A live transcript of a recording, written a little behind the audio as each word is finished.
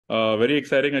Very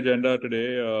exciting agenda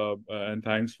today, and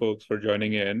thanks, folks, for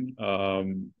joining in.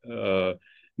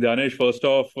 Dhyanesh, first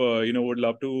off, would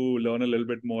love to learn a little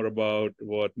bit more about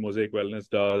what Mosaic Wellness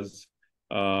does,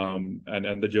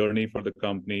 and the journey for the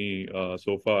company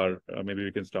so far. Maybe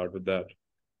we can start with that.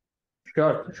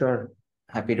 Sure.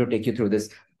 Happy to take you through this.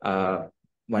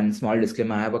 One small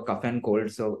disclaimer, I have a cough and cold,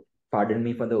 so pardon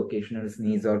me for the occasional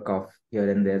sneeze or cough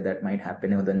here and there that might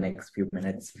happen over the next few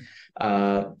minutes.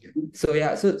 Ankur,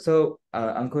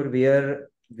 we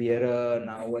are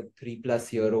now a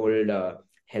 3+ year old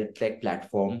health tech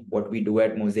platform. What we do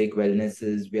at Mosaic Wellness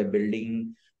is we are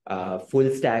building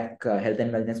full stack health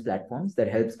and wellness platforms that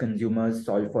helps consumers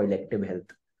solve for elective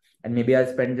health. And maybe I'll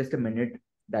spend just a minute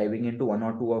diving into one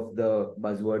or two of the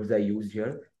buzzwords I used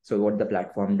here. So what the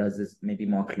platform does is maybe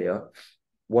more clear.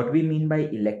 What we mean by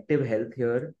elective health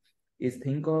here is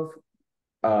think of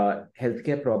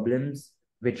healthcare problems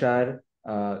which are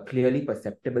clearly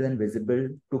perceptible and visible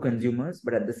to consumers,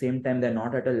 but at the same time, they're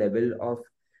not at a level of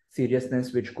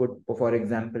seriousness which could, for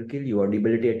example, kill you or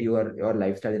debilitate your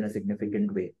lifestyle in a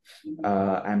significant way.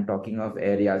 I'm talking of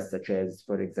areas such as,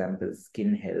 for example,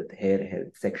 skin health, hair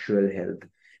health, sexual health,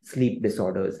 sleep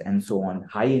disorders, and so on.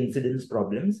 High incidence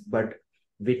problems, but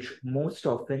which most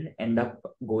often end up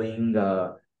going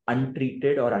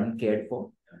untreated or uncared for.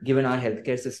 Given our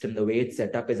healthcare system, the way it's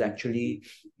set up is actually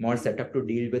more set up to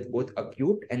deal with both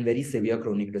acute and very severe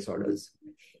chronic disorders.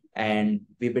 And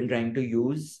we've been trying to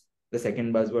use the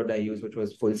second buzzword I used, which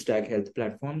was full stack health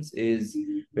platforms, is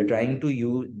we're trying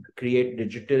to create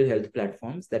digital health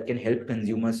platforms that can help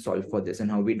consumers solve for this. And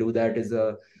how we do that is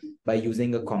by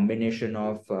using a combination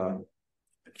of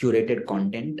curated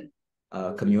content,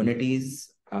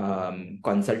 communities,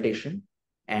 consultation,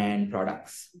 and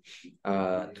products.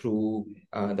 Through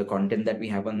the content that we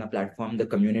have on the platform, the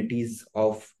communities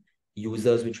of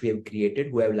users which we have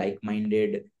created who have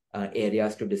like-minded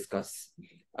areas to discuss,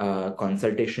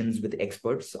 consultations with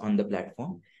experts on the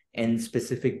platform, and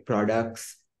specific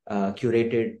products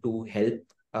curated to help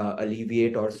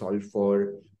alleviate or solve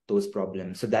for those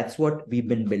problems. So that's what we've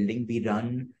been building. We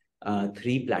run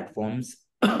 3 platforms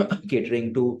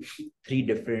catering to 3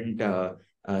 different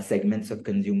segments of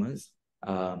consumers.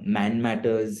 Man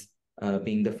Matters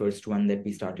being the first one that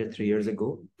we started 3 years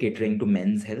ago, catering to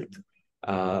men's health.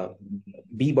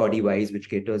 Be Body Wise, which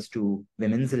caters to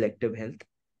women's elective health,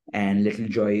 and Little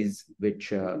Joys,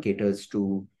 which caters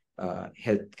to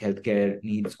healthcare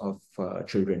needs of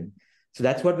children. So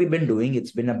that's what we've been doing.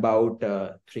 It's been about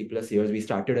 3+ years. We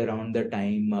started around the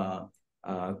time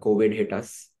COVID hit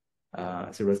us.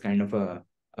 So it was kind of a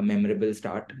memorable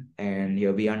start, and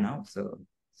here we are now. So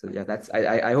yeah,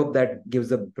 I hope that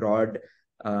gives a broad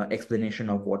explanation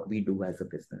of what we do as a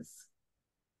business.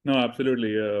 No,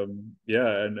 absolutely.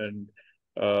 Being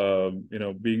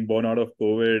born out of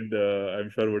COVID, I'm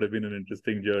sure would have been an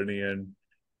interesting journey. And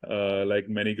like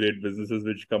many great businesses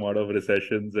which come out of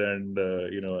recessions and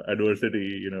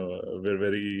adversity, we're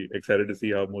very excited to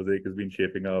see how Mosaic has been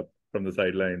shaping up from the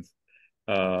sidelines.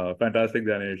 Fantastic,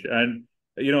 Dhyanesh. And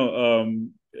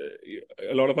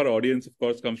a lot of our audience, of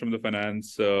course, comes from the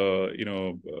finance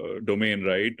domain,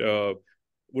 right?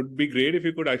 Would be great if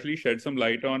you could actually shed some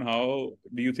light on how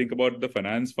do you think about the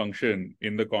finance function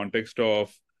in the context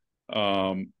of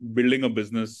building a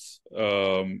business,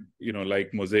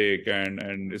 like Mosaic,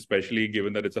 and especially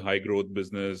given that it's a high growth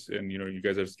business and, you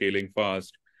guys are scaling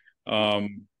fast.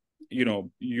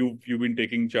 You've been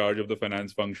taking charge of the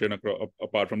finance function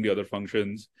apart from the other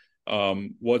functions.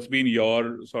 What's been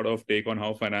your sort of take on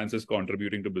how finance is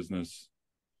contributing to business?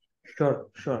 Sure.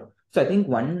 So I think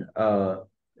one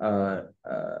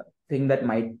thing that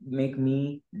might make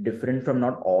me different from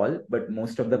not all, but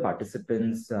most of the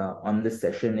participants on this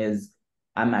session is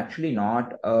I'm actually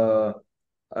not a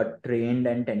trained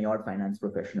and tenured finance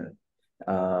professional.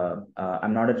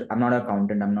 I'm not an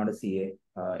accountant. I'm not a CA.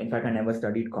 In fact, I never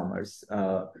studied commerce.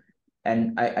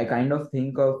 And I kind of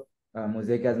think of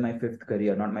Mosaic as my 5th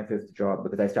career, not my 5th job,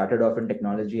 because I started off in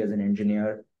technology as an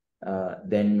engineer,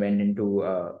 then went into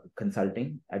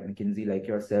consulting at McKinsey, like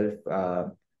yourself.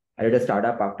 I did a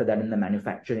startup after that in the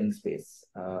manufacturing space,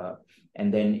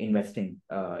 and then investing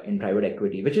in private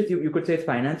equity, which is, you could say it's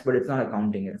finance, but it's not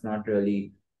accounting. It's not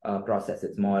really process.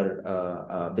 It's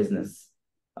more business.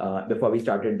 Before we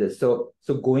started this. So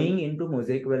going into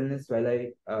Mosaic Wellness, while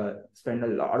I spend a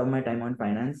lot of my time on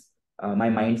finance, my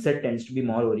mindset tends to be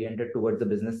more oriented towards the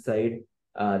business side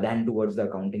than towards the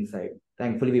accounting side.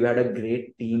 Thankfully, we've had a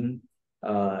great team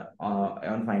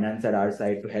on finance at our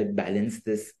side to help balance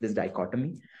this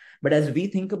dichotomy. But as we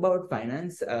think about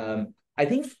finance, I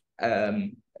think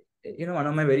one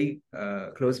of my very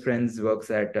close friends works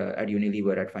at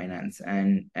Unilever at finance,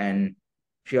 and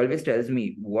she always tells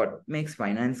me what makes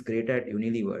finance great at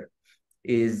Unilever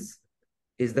is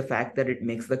the fact that it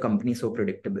makes the company so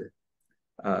predictable.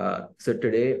 So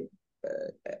today,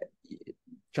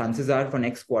 chances are for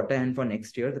next quarter and for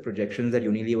next year, the projections that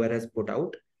Unilever has put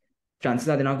out, chances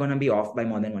are they're not going to be off by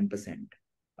more than 1%.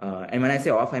 And when I say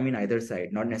off, I mean either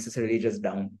side, not necessarily just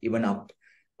down, even up.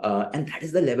 And that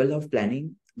is the level of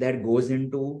planning that goes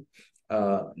into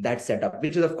that setup,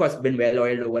 which has, of course, been well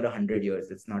oiled over 100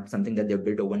 years. It's not something that they've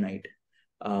built overnight.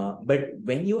 But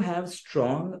when you have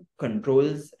strong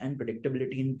controls and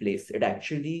predictability in place, it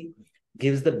actually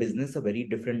gives the business a very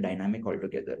different dynamic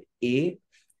altogether. It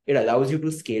allows you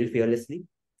to scale fearlessly,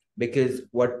 because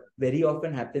what very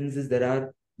often happens is there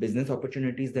are business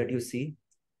opportunities that you see.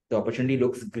 The opportunity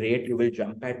looks great, you will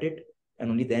jump at it, and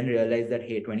only then realize that,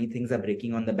 hey, 20 things are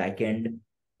breaking on the back end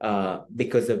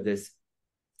because of this.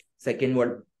 Second,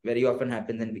 what very often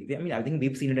happens, and I think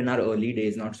we've seen it in our early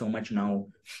days, not so much now.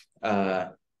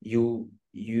 You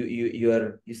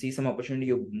see some opportunity,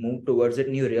 you move towards it,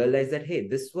 and you realize that, hey,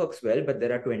 this works well, but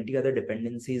there are 20 other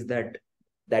dependencies that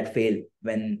fail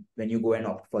when you go and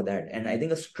opt for that. And I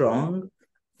think a strong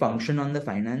function on the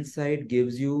finance side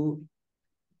gives you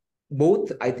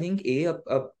both, I think,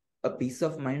 a peace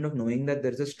of mind of knowing that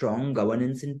there's a strong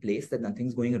governance in place, that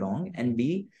nothing's going wrong, and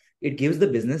B, it gives the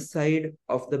business side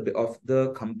of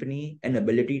the company an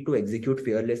ability to execute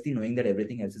fearlessly, knowing that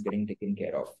everything else is getting taken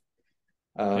care of.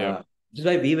 Which is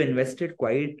why we've invested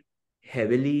quite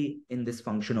heavily in this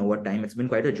function over time. It's been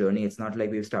quite a journey. It's not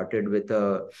like we've started with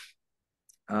the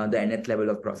nth level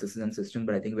of processes and systems,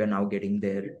 but I think we're now getting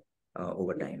there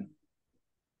over time.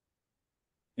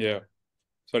 Yeah.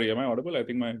 Sorry, am I audible? I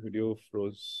think my video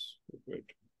froze. Wait.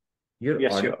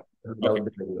 Yes, audible without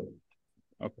the video.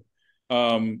 Okay.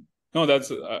 No,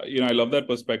 that's, I love that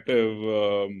perspective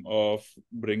of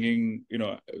bringing,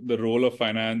 the role of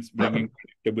finance, bringing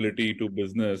predictability to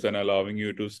business and allowing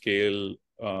you to scale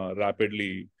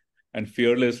rapidly and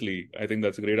fearlessly. I think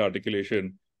that's a great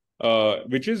articulation,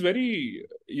 which is very,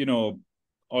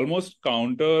 almost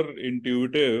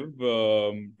counterintuitive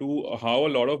to how a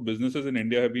lot of businesses in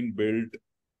India have been built,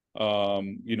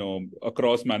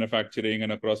 across manufacturing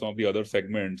and across some of the other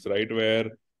segments, right? Where,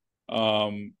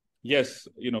 yes,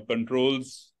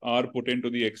 controls are put in to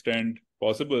the extent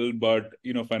possible, but,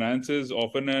 finance is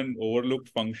often an overlooked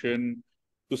function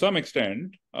to some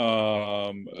extent.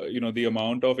 The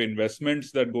amount of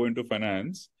investments that go into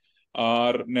finance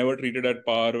are never treated at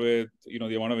par with,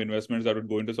 the amount of investments that would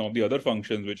go into some of the other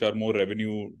functions, which are more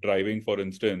revenue driving, for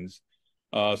instance.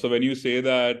 So when you say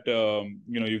that,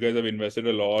 you guys have invested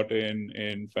a lot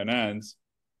in finance,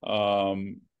 I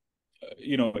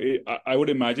would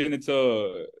imagine it's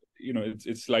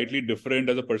it's slightly different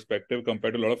as a perspective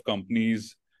compared to a lot of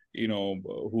companies,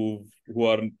 who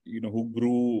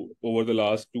grew over the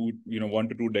last 1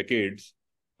 to 2 decades.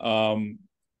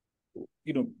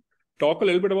 Talk a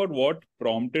little bit about what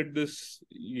prompted this,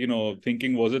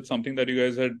 thinking. Was it something that you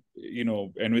guys had,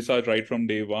 envisaged right from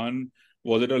day one?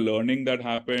 Was it a learning that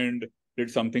happened? Did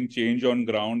something change on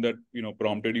ground that,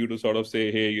 prompted you to sort of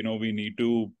say, hey, we need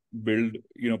to build,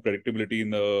 predictability in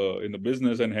the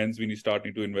business, and hence we need to start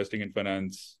into investing in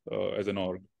finance as an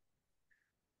org?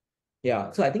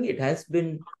 Yeah, so I think it has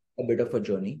been a bit of a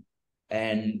journey.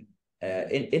 And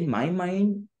in my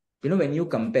mind, when you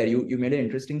compare, you made an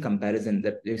interesting comparison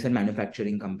that you said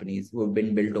manufacturing companies who have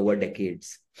been built over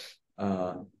decades.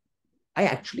 I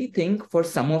actually think for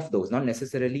some of those, not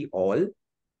necessarily all,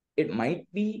 it might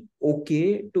be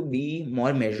okay to be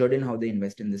more measured in how they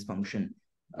invest in this function.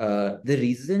 The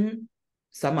reason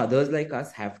some others like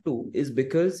us have to is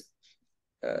because,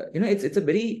 it's a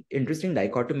very interesting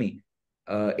dichotomy.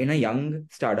 In a young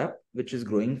startup, which is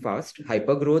growing fast,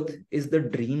 hypergrowth is the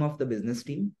dream of the business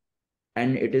team,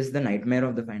 and it is the nightmare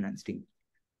of the finance team.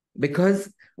 Because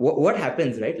what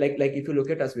happens, right? Like if you look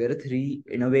at us, we are a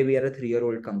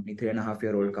 3-year-old company,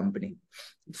 3.5-year-old company.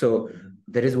 So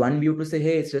there is one view to say,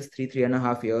 hey, it's just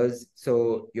 3.5 years.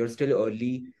 So you're still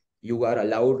early. You are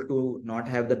allowed to not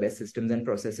have the best systems and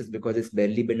processes because it's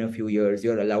barely been a few years.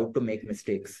 You're allowed to make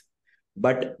mistakes.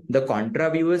 But the contra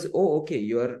view is, oh, okay,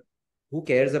 who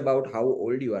cares about how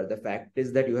old you are? The fact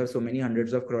is that you have so many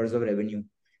hundreds of crores of revenue.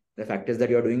 The fact is that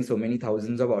you're doing so many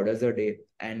thousands of orders a day,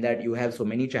 and that you have so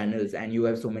many channels, and you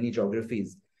have so many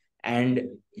geographies, and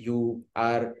you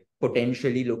are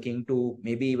potentially looking to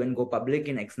maybe even go public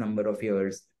in X number of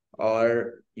years,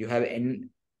 or you have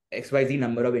XYZ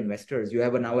number of investors. You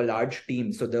have now a large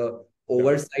team. So the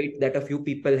oversight that a few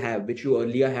people have, which you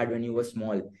earlier had when you were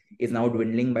small, is now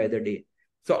dwindling by the day.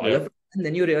 So all of a And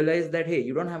then you realize that, hey,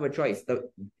 you don't have a choice.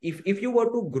 If you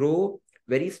were to grow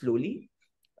very slowly,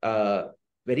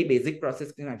 very basic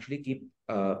process can actually keep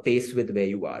pace with where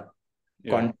you are.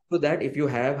 Contrary to that, if you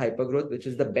have hypergrowth, which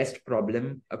is the best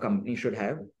problem a company should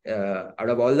have, out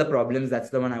of all the problems, that's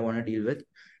the one I want to deal with,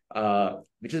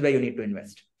 which is where you need to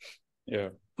invest. Yeah.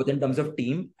 Both in terms of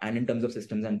team and in terms of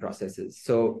systems and processes.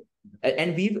 So,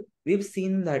 and we've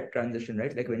seen that transition,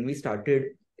 right? Like when we started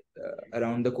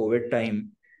around the COVID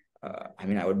time, I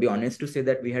mean, I would be honest to say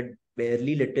that we had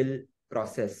barely little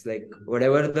process. Like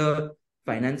whatever the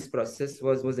finance process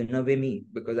was in a way me,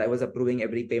 because I was approving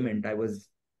every payment. I was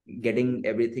getting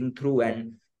everything through,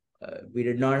 and we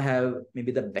did not have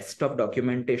maybe the best of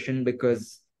documentation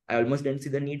because I almost didn't see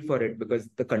the need for it because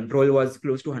the control was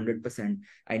close to 100%.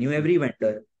 I knew every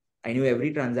vendor, I knew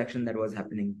every transaction that was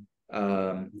happening.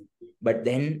 But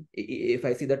then if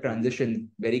I see the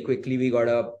transition, very quickly we got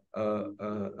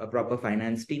a proper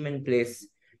finance team in place.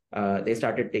 They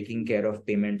started taking care of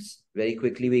payments. Very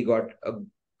quickly we got a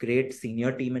great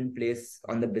senior team in place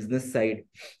on the business side.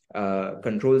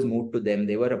 Controls moved to them.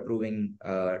 They were approving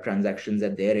transactions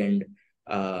at their end.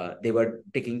 They were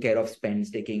taking care of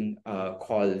spends, taking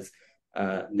calls.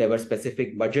 There were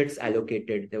specific budgets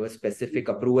allocated. There were specific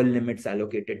approval limits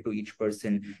allocated to each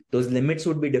person. Those limits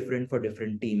would be different for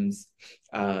different teams.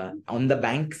 On the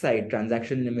bank side,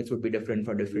 transaction limits would be different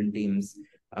for different teams.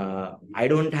 I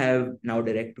don't have now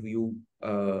direct view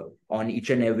on each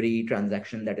and every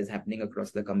transaction that is happening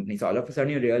across the company. So all of a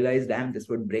sudden you realize, damn, this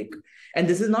would break. And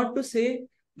this is not to say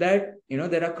that,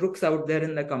 there are crooks out there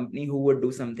in the company who would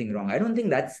do something wrong. I don't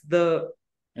think that's the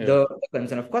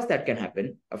concern. Of course that can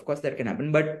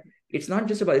happen. But it's not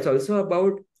just about, it's also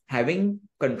about having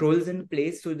controls in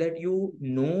place so that you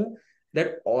know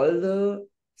that all the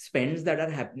spends that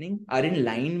are happening are in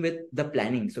line with the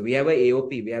planning. So we have a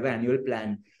AOP, we have an annual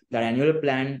plan. That annual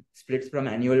plan splits from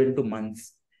annual into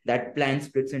months. That plan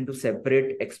splits into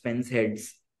separate expense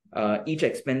heads. Each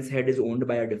expense head is owned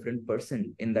by a different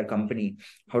person in the company.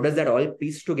 How does that all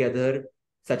piece together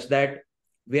such that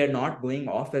we are not going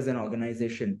off as an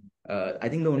organization? I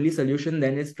think the only solution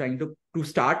then is trying to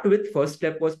start with. First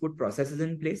step was put processes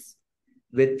in place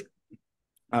with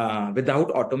without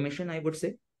automation, I would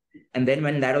say. And then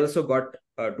when that also got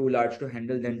too large to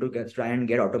handle, then to try and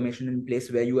get automation in place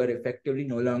where you are effectively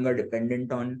no longer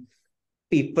dependent on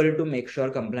people to make sure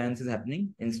compliance is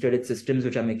happening. Instead, it's systems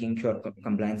which are making sure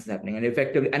compliance is happening,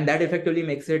 and that effectively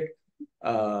makes it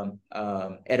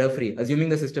error-free, assuming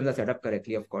the systems are set up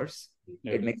correctly, of course.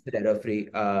 It makes it error-free.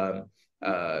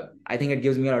 I think it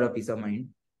gives me a lot of peace of mind,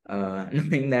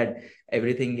 knowing that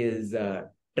everything is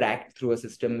tracked through a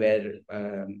system where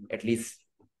at least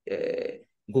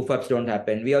goof-ups don't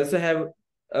happen. We also have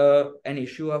an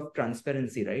issue of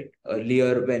transparency, right?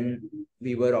 Earlier, when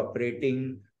we were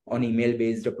operating on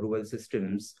email-based approval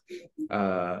systems,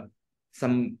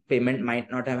 some payment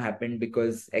might not have happened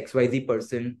because XYZ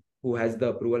person who has the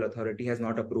approval authority has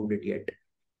not approved it yet.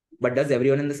 But does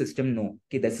everyone in the system know,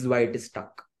 okay, this is why it is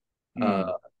stuck?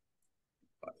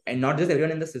 And not just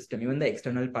everyone in the system, even the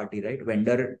external party, right?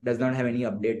 Vendor does not have any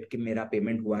update, ki mera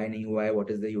payment hua hai, nahi hua hai, what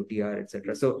is the UTR,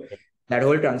 etc. So that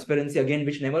whole transparency, again,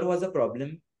 which never was a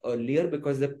problem earlier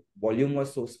because the volume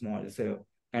was so small. So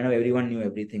kind of everyone knew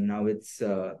everything. Now it's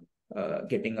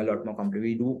getting a lot more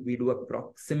complicated. We do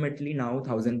approximately now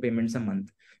 1,000 payments a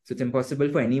month. So it's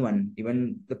impossible for anyone,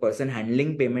 even the person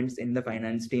handling payments in the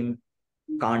finance team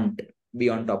can't be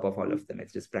on top of all of them.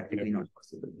 It's just practically not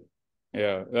possible.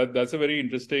 Yeah, that's a very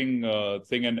interesting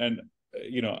thing. And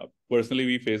personally,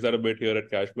 we face that a bit here at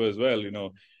CashFlo as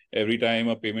well. Every time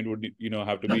a payment would,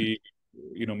 have to be,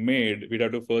 made, we'd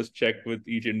have to first check with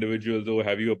each individual, though,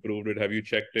 have you approved it? Have you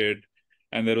checked it?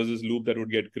 And there was this loop that would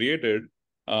get created.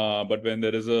 But when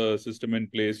there is a system in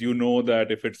place, that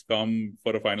if it's come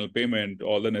for a final payment,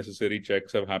 all the necessary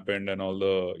checks have happened and all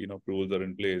the, approvals are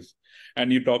in place.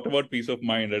 And you talked about peace of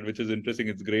mind, right, which is interesting.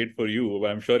 It's great for you,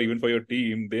 but I'm sure even for your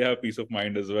team, they have peace of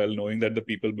mind as well, knowing that the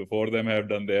people before them have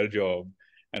done their job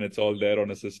and it's all there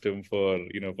on a system for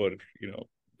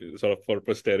sort of for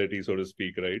posterity, so to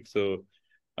speak, right? So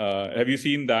have you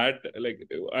seen that? Like,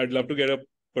 I'd love to get a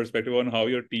perspective on how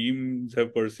your teams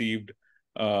have perceived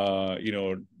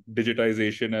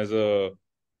digitization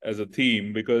as a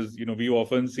theme, because we've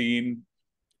often seen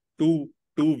two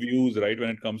views, right, when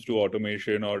it comes to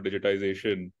automation or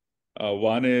digitization.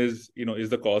 One is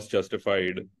the cost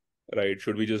justified, right?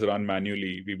 Should we just run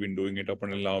manually? We've been doing it up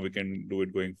until now, we can do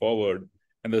it going forward.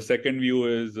 And the second view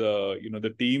is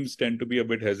the teams tend to be a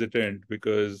bit hesitant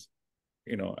because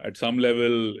at some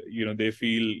level they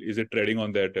feel, is it treading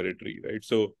on their territory, right?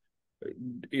 So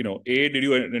did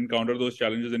you encounter those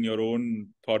challenges in your own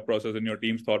thought process, in your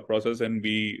team's thought process, and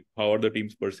B, how are the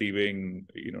teams perceiving,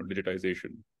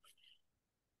 digitization?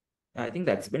 I think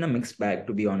that's been a mixed bag,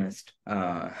 to be honest,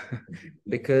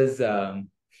 because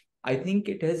I think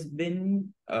it has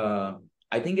been.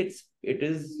 I think it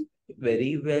is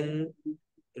very well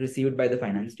received by the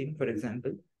finance team, for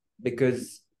example,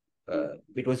 because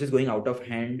it was just going out of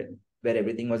hand where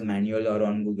everything was manual or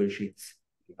on Google Sheets.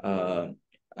 Uh,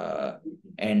 uh,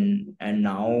 and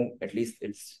now at least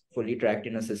it's fully tracked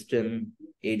in a system.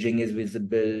 Aging is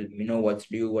visible. We know what's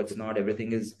due, what's not.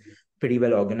 Everything is pretty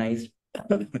well organized.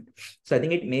 So I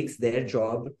think it makes their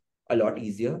job a lot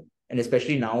easier. And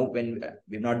especially now when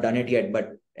we've not done it yet,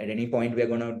 but at any point we're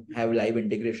going to have live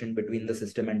integration between the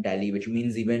system and Tally, which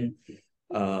means even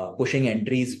pushing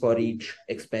entries for each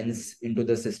expense into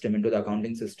the system, into the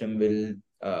accounting system will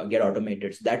get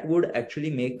automated. So that would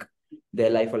actually make their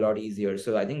life a lot easier.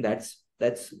 So I think that's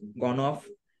gone off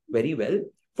very well.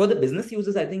 For the business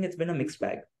users, I think it's been a mixed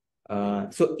bag.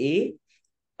 At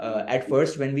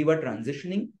first when we were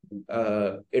transitioning,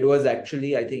 it was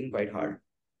actually, I think, quite hard.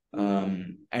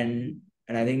 And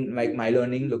I think like my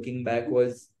learning looking back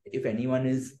was, if anyone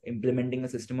is implementing a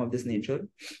system of this nature,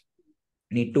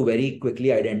 need to very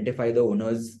quickly identify the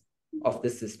owners of the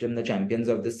system, the champions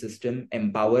of the system,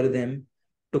 empower them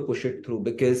to push it through.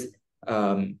 Because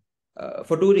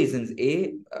for two reasons.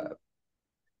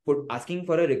 Asking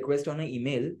for a request on an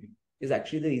email is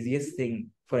actually the easiest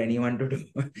thing for anyone to do.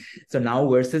 So now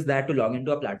versus that, to log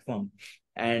into a platform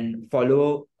and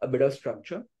follow a bit of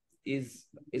structure is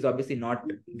obviously not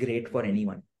great for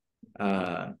anyone.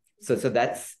 So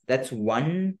that's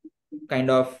one kind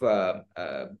of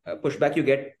pushback you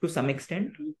get to some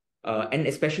extent, and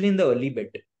especially in the early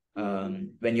bit,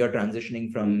 when you're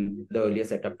transitioning from the earlier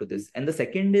setup to this. And the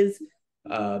second is,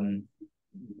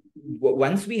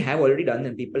 once we have already done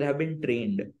them, people have been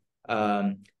trained.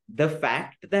 The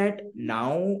fact that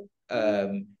now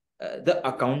the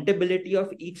accountability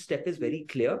of each step is very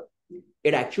clear,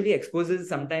 it actually exposes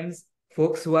sometimes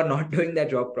folks who are not doing their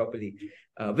job properly,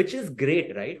 which is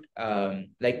great, right?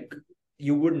 Like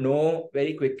you would know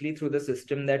very quickly through the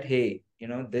system that, hey,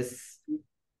 this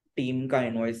team ka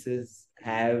invoices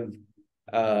have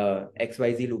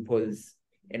XYZ loopholes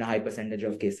in a high percentage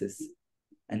of cases,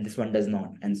 and this one does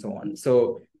not, and so on.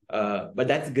 So, but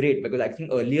that's great, because I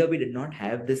think earlier we did not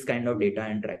have this kind of data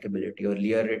and trackability.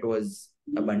 Earlier, it was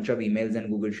a bunch of emails and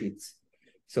Google Sheets.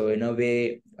 So in a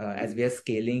way, as we are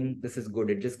scaling, this is good.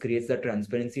 It just creates that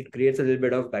transparency. It creates a little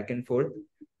bit of back and forth,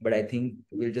 but I think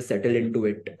we'll just settle into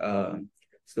it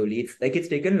slowly. It's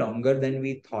taken longer than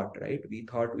we thought, right? We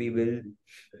thought we will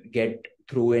get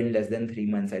through in less than 3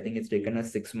 months. I think it's taken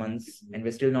us 6 months, and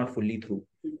we're still not fully through.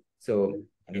 So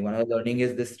I mean, one of the learning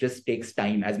is this just takes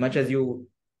time. As much as you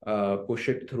push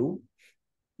it through,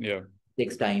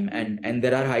 takes time, and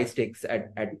there are high stakes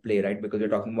at play, right? Because we're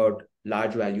talking about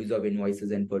large values of invoices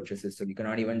and purchases, so we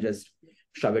cannot even just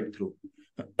shove it through.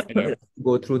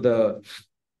 Go through the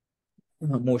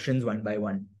motions one by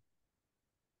one.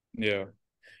 Yeah,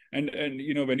 and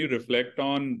when you reflect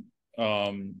on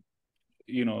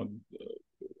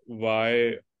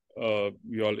why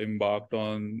you all embarked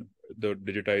on the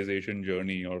digitization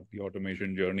journey or the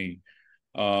automation journey,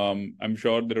 I'm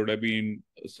sure there would have been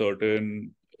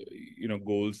certain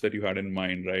goals that you had in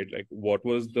mind, right? Like what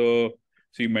was so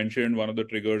you mentioned one of the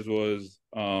triggers was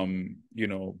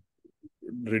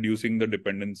reducing the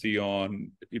dependency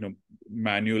on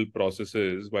manual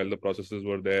processes while the processes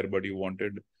were there, but you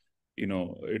wanted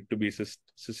it to be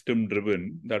system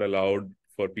driven that allowed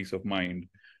for peace of mind.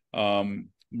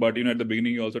 But at the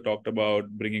beginning you also talked about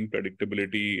bringing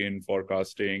predictability in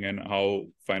forecasting and how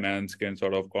finance can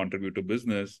sort of contribute to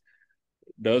business.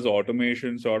 Does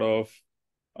automation sort of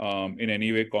in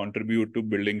any way contribute to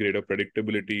building greater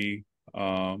predictability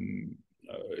on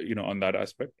that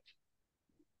aspect?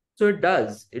 So it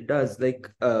does. Like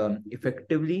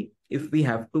effectively, if we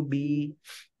have to be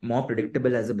more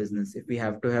predictable as a business, if we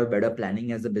have to have better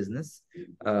planning as a business,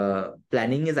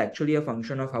 planning is actually a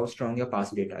function of how strong your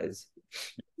past data is.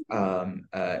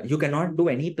 You cannot do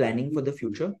any planning for the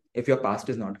future if your past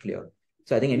is not clear.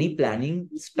 So I think any planning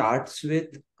starts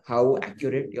with how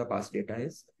accurate your past data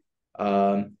is.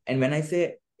 And when I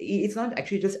say, it's not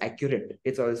actually just accurate,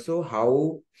 it's also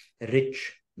how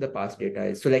rich the past data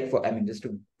is. So like just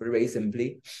to put it very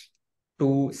simply,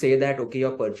 to say that, okay,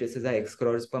 your purchases are X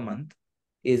crores per month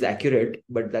is accurate,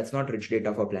 but that's not rich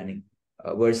data for planning.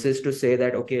 Versus to say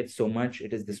that, okay, it's so much,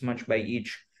 it is this much by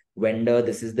each vendor,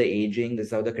 this is the aging, this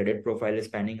is how the credit profile is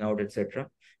panning out, etc.,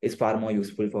 is far more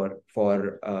useful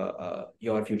for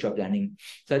your future planning.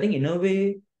 So I think in a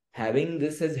way, having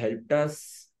this has helped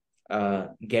us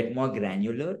get more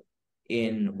granular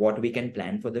in what we can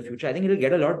plan for the future. I think it'll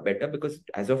get a lot better because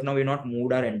as of now, we've not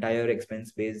moved our entire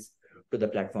expense base to the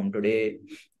platform. Today,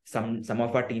 some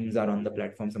of our teams are on the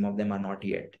platform, some of them are not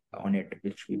yet on it,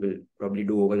 which we will probably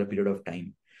do over a period of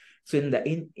time. So in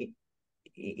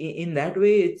that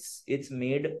way, it's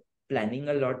made planning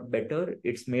a lot better.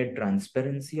 It's made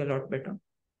transparency a lot better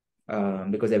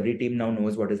because every team now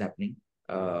knows what is happening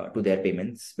to their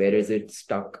payments. Where is it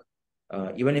stuck?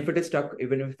 Even if it is stuck,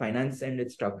 even if finance end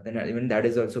it's stuck, then even that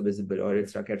is also visible, or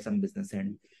it's stuck at some business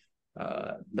end.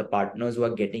 The partners who are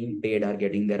getting paid are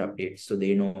getting their updates, so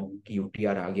they know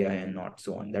UTR aa gaya and not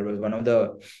so on. That was one of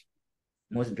the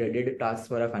most dreaded tasks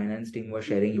for a finance team was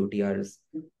sharing UTRs.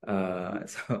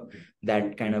 So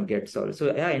that kind of gets solved.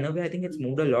 So yeah, in a way, I think it's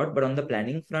moved a lot, but on the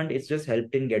planning front, it's just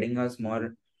helped in getting us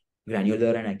more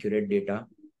granular and accurate data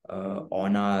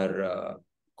on our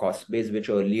cost base, which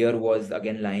earlier was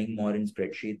again lying more in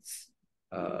spreadsheets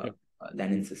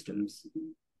than in systems.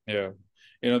 Yeah.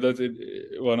 That's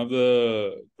it. One of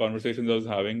the conversations I was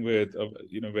having with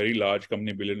a very large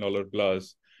company, $1 billion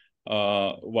plus,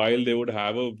 while they would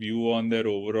have a view on their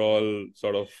overall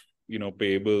sort of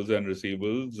payables and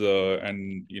receivables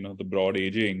and the broad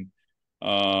aging,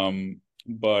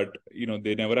 but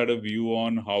they never had a view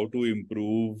on how to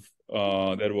improve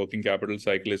their working capital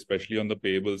cycle, especially on the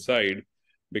payable side,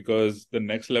 because the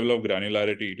next level of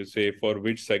granularity to say for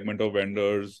which segment of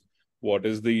vendors what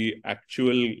is the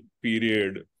actual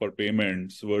period for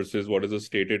payments versus what is the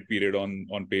stated period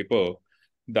on paper,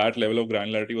 that level of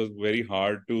granularity was very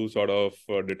hard to sort of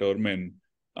determine.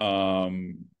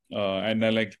 And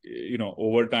then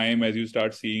over time, as you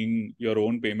start seeing your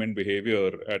own payment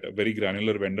behavior at a very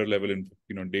granular vendor level in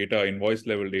data, invoice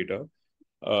level data,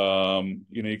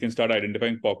 you can start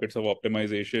identifying pockets of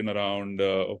optimization around,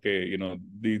 okay,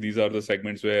 these are the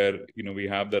segments where, we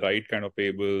have the right kind of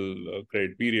payable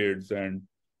credit periods, and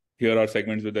here are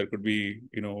segments where there could be,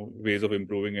 ways of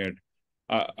improving it.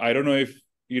 I don't know if,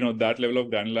 that level of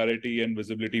granularity and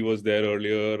visibility was there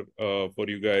earlier for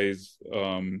you guys.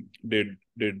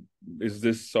 Is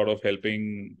this sort of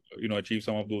helping, achieve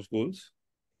some of those goals?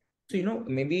 So,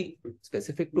 maybe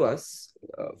specific to us,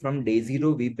 from day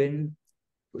zero, we've been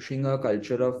pushing a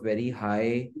culture of very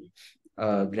high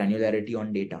granularity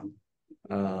on data.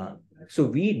 So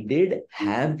we did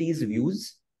have these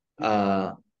views.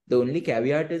 The only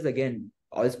caveat is, again,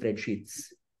 all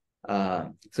spreadsheets.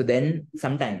 So then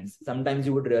sometimes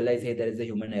you would realize, hey, there is a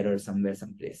human error somewhere,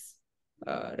 someplace,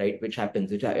 right? Which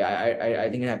happens, which I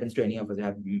think it happens to any of us.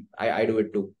 I do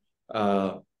it too.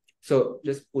 So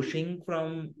just pushing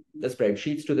from the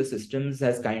spreadsheets to the systems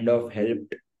has kind of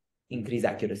helped increase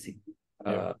accuracy.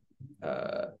 Yeah.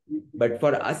 But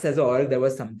for us as a org, there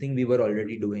was something we were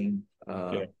already doing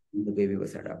the way we were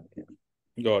set up. Yeah.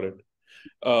 Got it.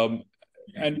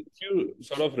 And if you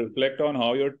sort of reflect on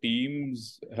how your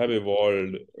teams have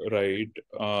evolved, right?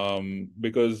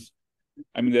 Because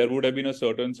there would have been a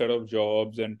certain set of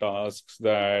jobs and tasks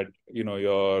that,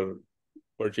 your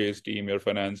purchase team, your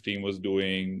finance team was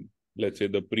doing, let's say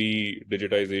the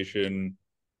pre-digitization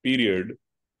period.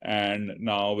 And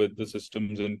now with the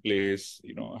systems in place,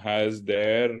 has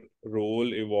their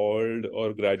role evolved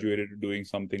or graduated to doing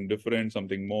something different,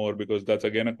 something more? Because that's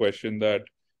again a question that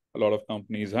a lot of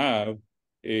companies have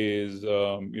is,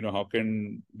 how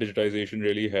can digitization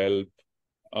really help,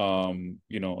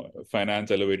 finance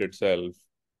elevate itself?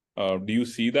 Do you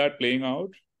see that playing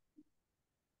out?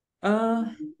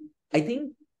 I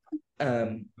think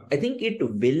it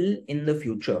will in the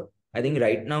future. I think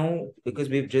right now, because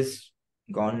we've just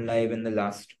gone live in the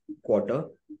last quarter,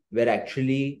 we're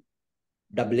actually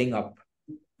doubling up,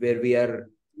 where we are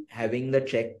having the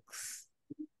checks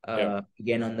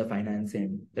again on the finance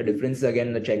end. The difference is,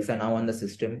 again, the checks are now on the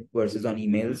system versus on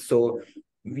emails. So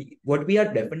what we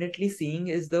are definitely seeing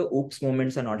is the oops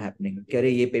moments are not happening. Kare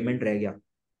ye payment reh gaya.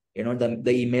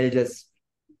 The email just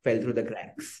fell through the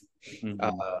cracks.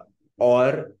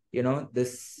 Or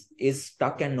this is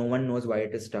stuck and no one knows why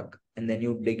it is stuck, and then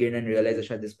you dig in and realize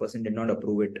that this person did not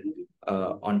approve it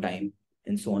on time,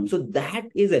 and so on. So that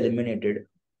is eliminated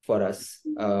for us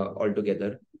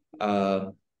altogether.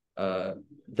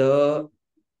 The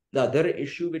other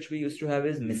issue which we used to have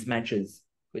is mismatches,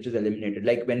 which is eliminated.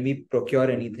 Like when we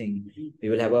procure anything, we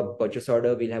will have a purchase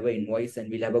order, we'll have an invoice, and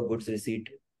we'll have a goods receipt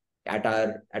at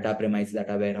our premises, at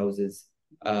our warehouses.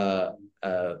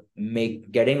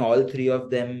 Getting all three of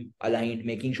them aligned,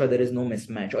 making sure there is no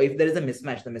mismatch, or if there is a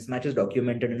mismatch, the mismatch is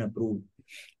documented and approved.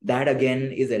 That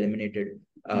again is eliminated.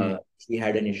 We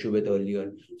had an issue with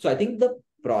earlier. So I think the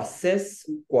process,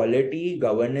 quality,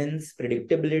 governance,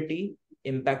 predictability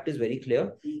impact is very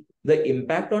clear. The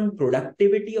impact on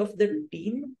productivity of the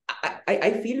team,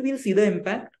 I feel we'll see the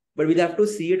impact, but we'll have to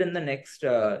see it in the next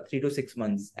 3 to 6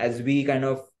 months as we kind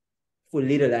of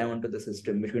fully rely onto the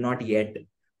system, which we're not yet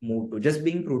moved to. Just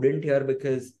being prudent here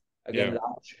because, again,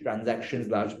 large transactions,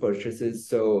 large purchases.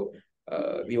 So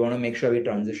we want to make sure we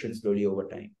transition slowly over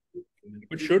time.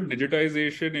 But should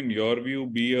digitization, in your view,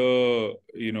 be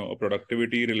a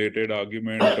productivity related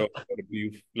argument, or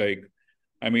you like,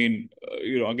 I mean,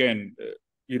 again,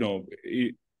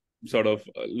 sort of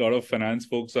a lot of finance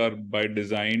folks are by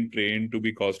design trained to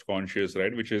be cost conscious,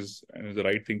 right? Which is the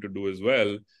right thing to do as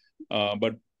well.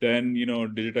 But then,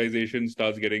 digitization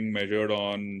starts getting measured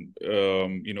on,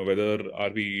 whether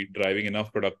are we driving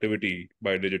enough productivity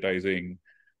by digitizing.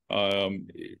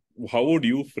 How would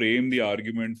you frame the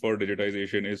argument for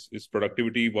digitization? Is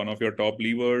productivity one of your top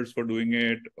levers for doing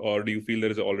it? Or do you feel there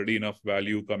is already enough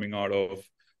value coming out of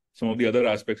some of the other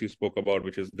aspects you spoke about,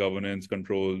 which is governance,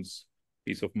 controls,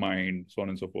 peace of mind, so on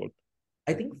and so forth?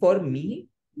 I think for me,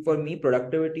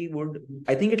 productivity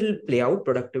I think it'll play out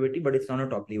productivity, but it's not a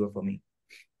top lever for me.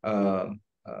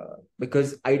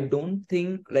 Because I don't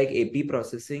think like AP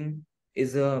processing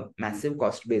is a massive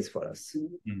cost base for us.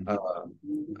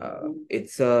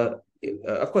 It's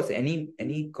of course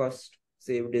any cost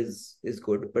saved is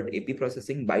good, but AP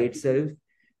processing by itself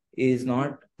is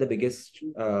not the biggest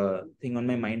thing on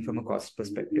my mind from a cost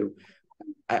perspective.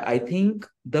 I think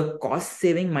the cost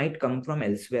saving might come from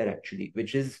elsewhere actually,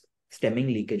 which is stemming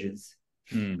leakages.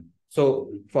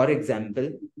 So, for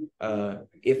example,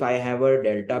 if I have a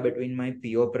delta between my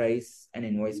PO price and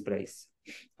invoice price,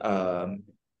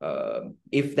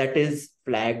 if that is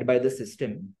flagged by the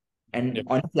system, and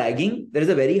on flagging, there is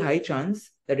a very high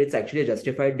chance that it's actually a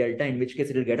justified delta, in which case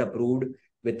it will get approved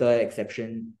with an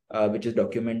exception, which is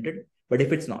documented. But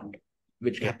if it's not,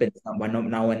 which happens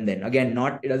now and then, again,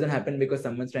 it doesn't happen because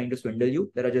someone's trying to swindle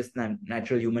you. There are just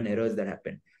natural human errors that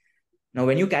happen. Now,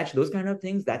 when you catch those kind of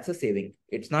things, that's a saving.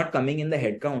 It's not coming in the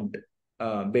headcount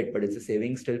bit, but it's a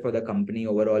saving still for the company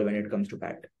overall when it comes to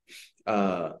PAT.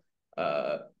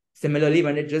 Similarly,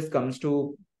 when it just comes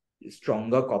to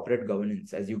stronger corporate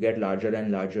governance, as you get larger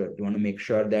and larger, you want to make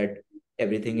sure that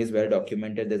everything is well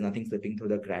documented. There's nothing slipping through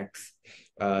the cracks.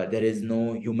 There is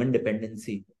no human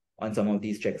dependency on some of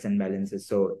these checks and balances.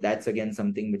 So that's again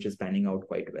something which is panning out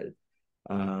quite well.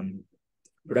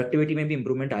 Productivity maybe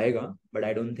improvement aayega, but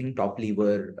I don't think top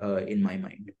lever in my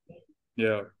mind.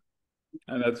 Yeah,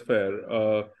 and that's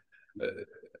fair.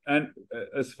 And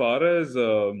as far as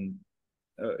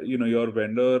your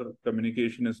vendor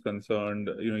communication is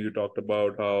concerned, you talked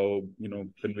about how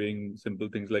conveying simple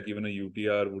things like even a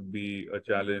UTR would be a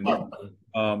challenge.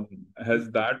 Has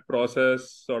that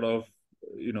process sort of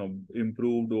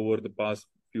improved over the past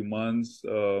few months?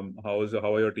 How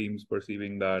are your teams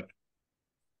perceiving that?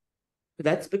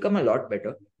 That's become a lot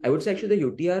better. I would say actually the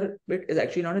UTR bit is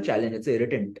actually not a challenge, it's an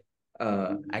irritant.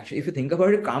 Actually, if you think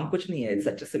about it, kaam kuch nahi hai. It's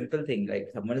such a simple thing. Like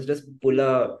someone is just pull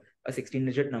a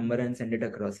 16-digit number and send it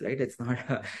across, right? It's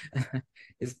not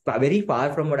it's very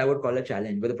far from what I would call a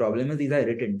challenge. But the problem is these are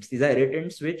irritants. These are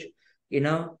irritants which,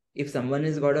 if someone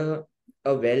has got a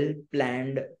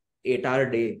well-planned 8-hour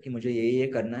day, ki mujhe ye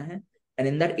karna hai, and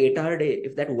in that 8-hour day,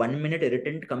 if that 1 minute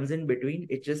irritant comes in between,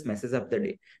 it just messes up the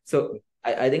day. So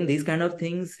I think these kind of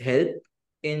things help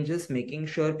in just making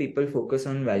sure people focus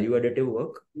on value additive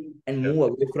work and move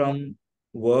away from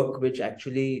work which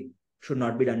actually should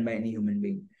not be done by any human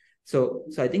being. So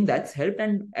I think that's helped,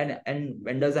 and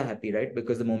vendors are happy, right?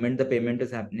 Because the moment the payment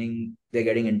is happening, they're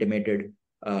getting intimated,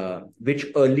 which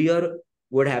earlier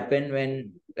would happen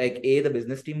when the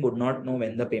business team would not know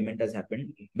when the payment has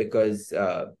happened, because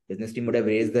business team would have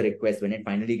raised the request. When it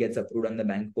finally gets approved on the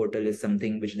bank portal is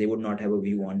something which they would not have a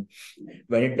view on.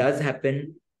 When it does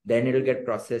happen, then it'll get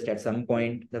processed. At some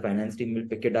point, the finance team will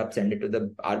pick it up, send it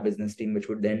to our business team, which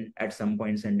would then at some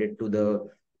point send it to the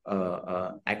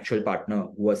actual partner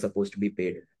who was supposed to be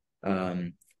paid.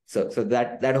 So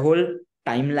that whole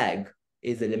time lag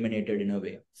is eliminated in a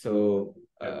way. So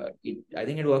I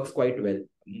think it works quite well.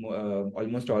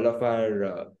 Almost all of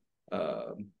our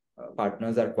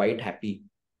partners are quite happy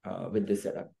with this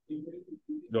setup.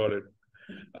 Got it.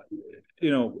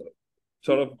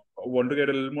 Sort of want to get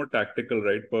a little more tactical,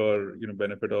 right, for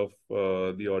benefit of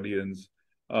the audience.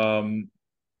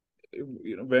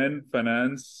 When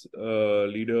finance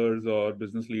leaders or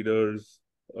business leaders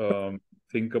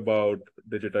think about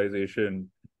digitization,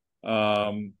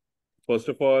 first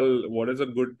of all, what is a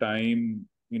good time,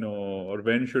 or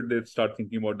when should they start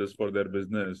thinking about this for their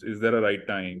business? Is there a right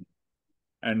time?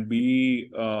 And B,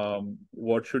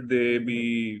 what should they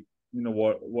be,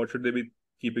 what should they be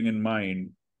keeping in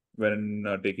mind when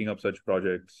taking up such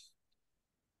projects?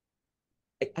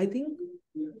 I think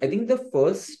the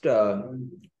first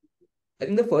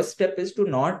step is to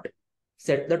not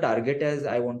set the target as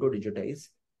I want to digitize.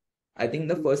 I think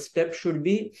the first step should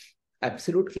be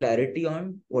absolute clarity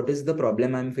on what is the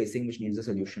problem I'm facing which needs a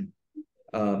solution.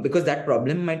 Because that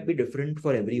problem might be different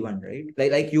for everyone, right?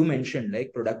 Like you mentioned,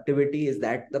 like productivity, is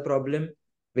that the problem,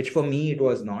 which for me it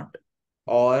was not?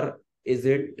 Or is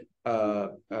it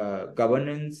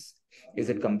governance? Is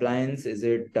it compliance? Is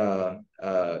it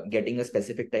getting a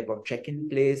specific type of check in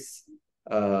place?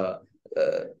 Uh,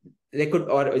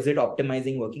 or is it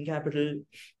optimizing working capital?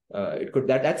 It could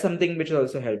that's something which will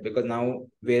also help, because now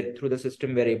we're through the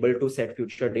system, we're able to set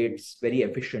future dates very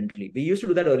efficiently. We used to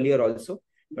do that earlier also,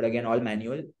 but again, all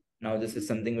manual. Now this is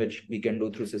something which we can do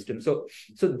through system. So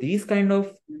these kind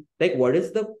of, like, what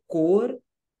is the core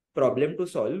problem to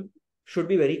solve should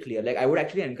be very clear. Like, I would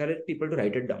actually encourage people to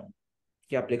write it down.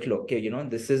 Okay,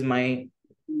 this is my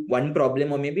one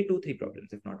problem, or maybe 2-3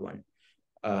 problems, if not one.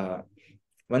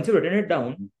 Once you've written it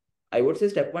down, I would say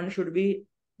step one should be,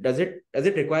 does it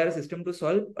require a system to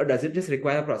solve, or does it just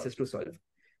require a process to solve?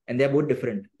 And they're both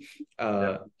different.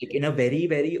 Like in a very,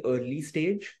 very early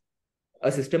stage,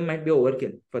 a system might be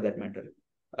overkill for that matter.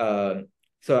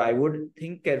 So I would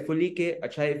think carefully,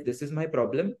 if this is my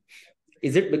problem,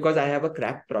 is it because I have a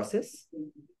crap process?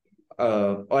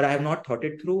 Or I have not thought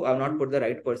it through, I have not put the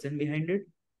right person behind it?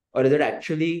 Or is it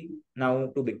actually now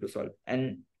too big to solve?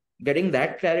 And getting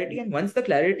that clarity, and once the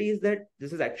clarity is that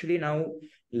this is actually now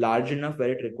large enough where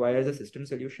it requires a system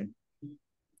solution,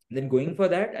 then going for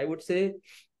that, I would say,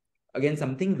 again,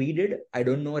 something we did, I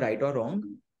don't know right or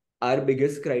wrong, our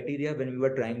biggest criteria when we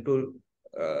were trying to,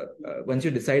 once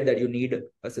you decide that you need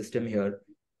a system here,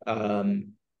 the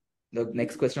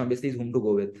next question obviously is whom to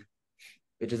go with,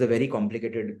 which is a very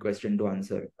complicated question to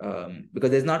answer, because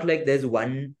there's not like there's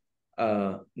one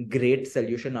great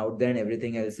solution out there and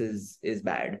everything else is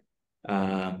bad.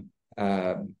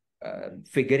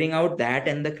 Figuring out that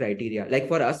and the criteria, like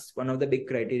for us, one of the big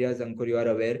criteria, Ankur, you are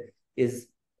aware, is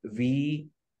we,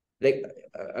 like,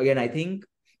 again, I think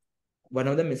one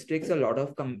of the mistakes a lot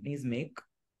of companies make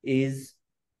is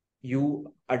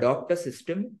you adopt a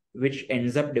system which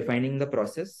ends up defining the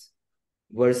process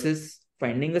versus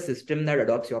finding a system that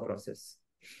adopts your process.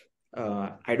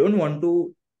 I don't want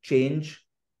to change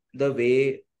the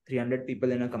way 300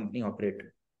 people in a company operate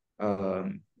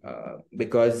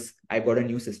because I got a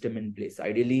new system in place.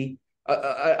 Ideally,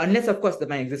 unless of course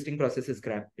my existing process is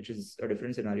crap, which is a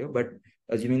different scenario. But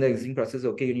assuming the existing process,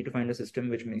 okay, you need to find a system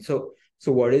which makes so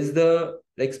what is the,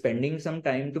 like, spending some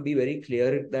time to be very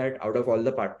clear that out of all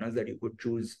the partners that you could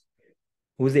choose,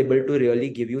 who's able to really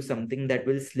give you something that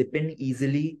will slip in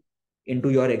easily into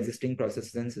your existing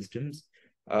processes and systems,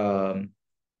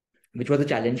 which was a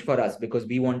challenge for us because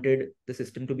we wanted the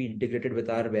system to be integrated with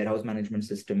our warehouse management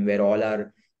system where all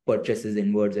our purchases,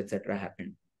 inwards, etc.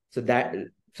 happen. So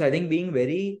I think being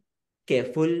very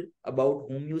careful about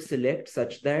whom you select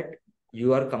such that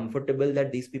you are comfortable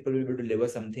that these people will be able to deliver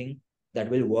something that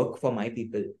will work for my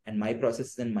people and my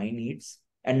processes and my needs,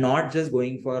 and not just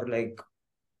going for like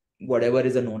whatever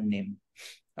is a known name.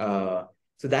 So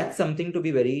that's something to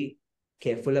be very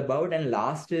careful about. And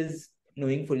last is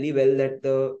knowing fully well that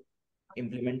the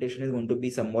implementation is going to be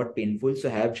somewhat painful. So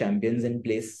have champions in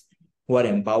place who are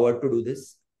empowered to do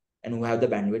this and who have the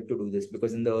bandwidth to do this,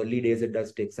 because in the early days, it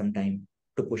does take some time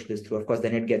to push this through. Of course,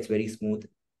 then it gets very smooth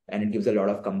and it gives a lot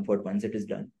of comfort once it is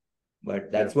done.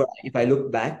 But that's what, if I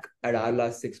look back at our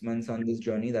last 6 months on this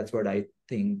journey, that's what I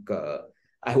think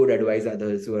I would advise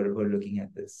others who are looking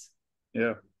at this.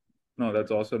 Yeah, no, that's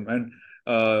awesome. And,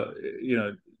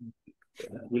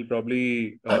 we'll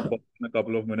probably pause in a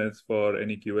couple of minutes for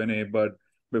any Q&A. But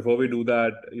before we do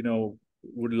that,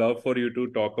 would love for you to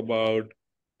talk about,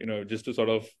 just to sort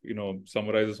of,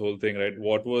 summarize this whole thing, right?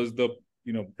 What was the,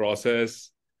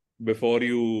 process before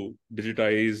you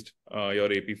digitized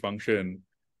your AP function?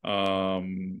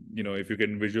 If you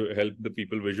can help the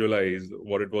people visualize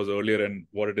what it was earlier and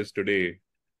what it is today,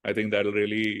 I think that'll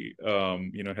really,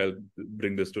 help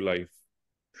bring this to life.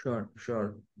 Sure.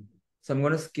 So I'm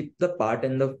going to skip the part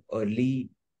in the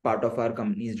early part of our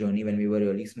company's journey when we were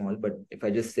really small. But if I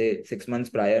just say 6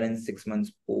 months prior and 6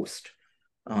 months post.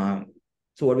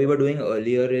 So what we were doing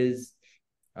earlier is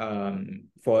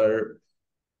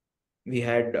we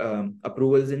had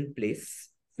approvals in place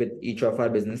with each of our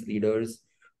business leaders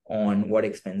on what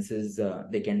expenses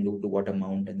they can do to what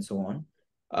amount and so on.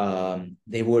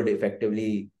 They would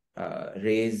effectively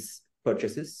raise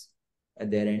purchases at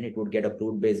their end. It would get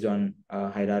approved based on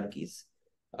hierarchies.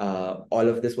 All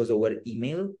of this was over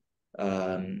email.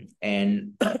 And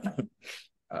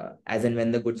as and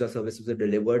when the goods or services are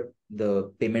delivered,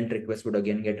 the payment request would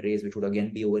again get raised, which would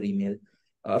again be over email.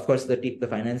 Of course, the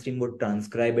finance team would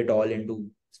transcribe it all into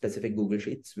specific Google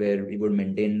Sheets where we would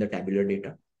maintain the tabular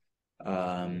data.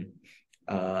 And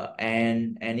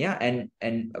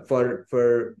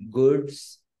for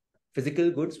goods,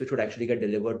 physical goods, which would actually get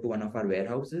delivered to one of our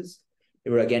warehouses, it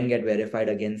would again get verified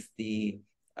against the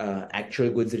actual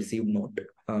goods received note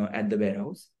at the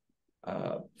warehouse.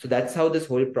 So that's how this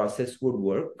whole process would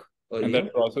work earlier. And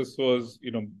that process was,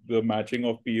 the matching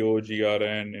of PO,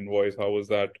 GRN, invoice. How was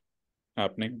that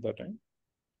happening at that time?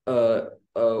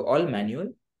 All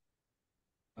manual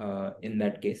in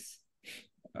that case.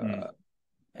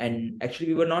 And actually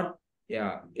we were not,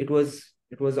 it was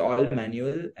all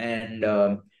manual. And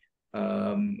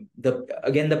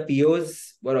the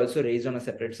POs were also raised on a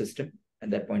separate system at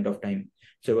that point of time.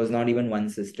 So it was not even one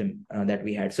system that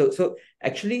we had. So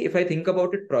actually, if I think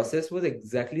about it, process was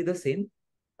exactly the same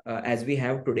as we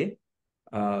have today,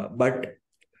 but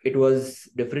it was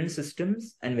different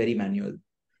systems and very manual.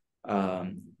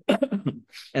 And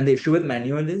the issue with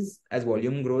manual is, as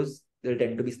volume grows, there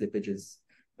tend to be slippages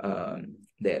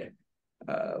there.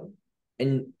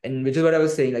 And which is what I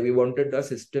was saying, like we wanted a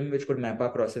system which could map our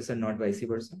process and not vice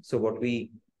versa. So what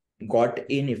we got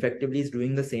in effectively is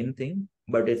doing the same thing,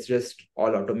 but it's just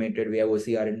all automated. We have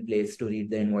OCR in place to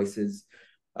read the invoices.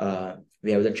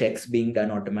 We have the checks being done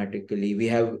automatically. We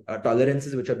have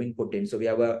tolerances which are being put in. So we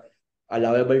have a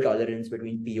allowable tolerance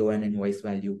between PO and invoice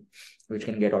value, which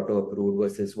can get auto approved,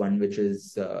 versus one which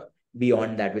is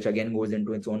beyond that, which again goes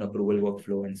into its own approval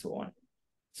workflow and so on.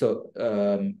 So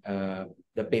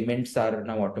the payments are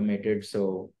now automated.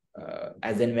 So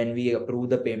as and when we approve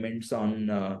the payments on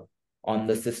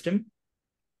the system,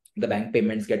 the bank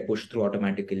payments get pushed through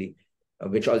automatically,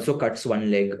 which also cuts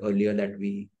one leg earlier that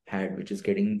we had, which is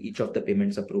getting each of the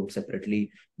payments approved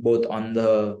separately, both on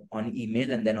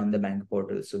email and then on the bank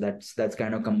portal. So that's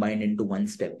kind of combined into one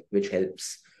step, which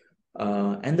helps.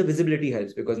 And the visibility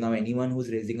helps, because now anyone who's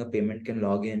raising a payment can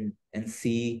log in and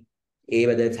see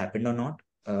whether it's happened or not.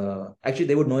 Actually,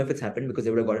 they would know if it's happened because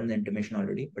they would have gotten the intimation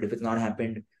already. But if it's not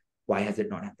happened, why has it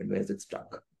not happened? Where is it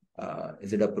stuck?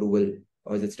 Is it approval,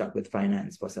 or is it stuck with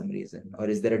finance for some reason? Or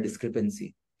is there a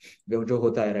discrepancy?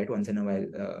 Right? Once in a while,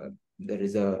 there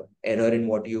is a error in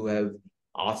what you have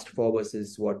asked for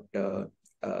versus what the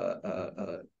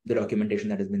documentation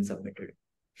that has been submitted.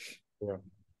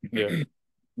 Yeah.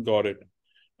 Got it.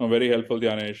 Very helpful,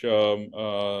 Dhyanesh.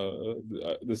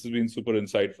 This has been super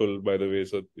insightful, by the way.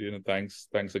 So,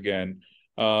 thanks again.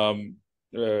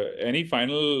 Any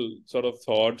final sort of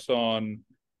thoughts on,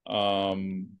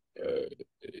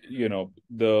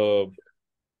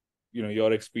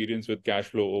 your experience with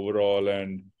CashFlo overall,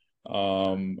 and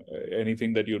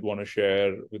anything that you'd want to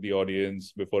share with the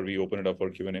audience before we open it up for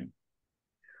Q&A?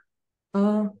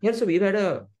 So we've had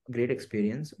a great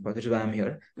experience, which is why I'm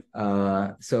here.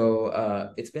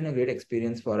 It's been a great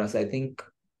experience for us. I think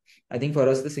for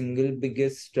us, the single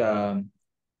biggest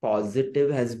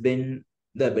positive has been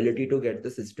the ability to get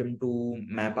the system to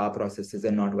map our processes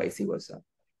and not vice versa.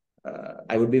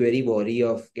 I would be very wary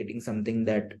of getting something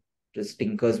that just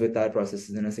tinkers with our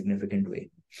processes in a significant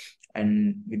way.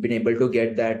 And we've been able to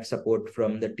get that support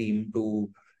from the team to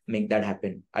make that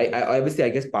happen. I obviously, I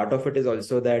guess part of it is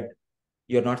also that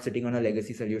you're not sitting on a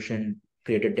legacy solution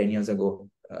created 10 years ago.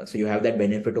 So you have that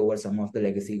benefit over some of the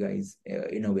legacy guys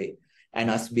in a way. And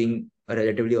us being a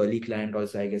relatively early client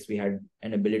also, I guess we had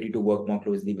an ability to work more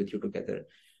closely with you together.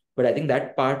 But I think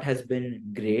that part has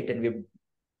been great, and we've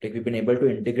been able to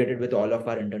integrate it with all of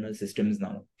our internal systems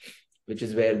now, which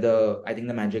is where I think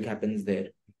the magic happens there.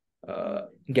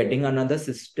 Getting another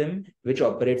system which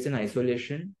operates in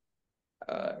isolation,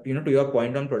 to your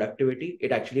point on productivity,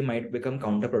 it actually might become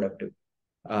counterproductive.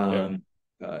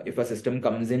 If a system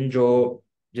comes in, Joe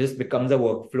just becomes a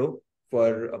workflow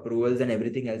for approvals and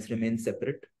everything else remains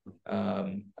separate.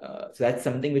 So that's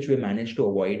something which we managed to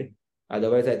avoid.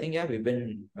 Otherwise, I think, we've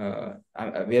been, we are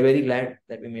very glad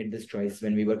that we made this choice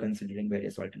when we were considering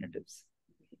various alternatives.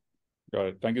 Got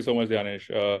it. Thank you so much,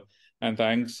 Dhyanesh. And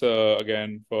thanks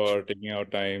again for taking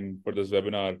out time for this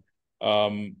webinar.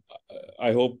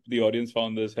 I hope the audience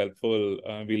found this helpful.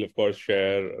 We'll, of course,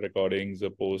 share recordings, a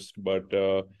post, but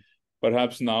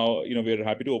perhaps now, we're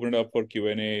happy to open it up for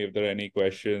Q&A. If there are any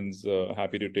questions,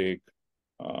 happy to take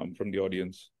from the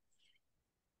audience.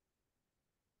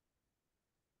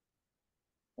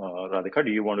 Radhika,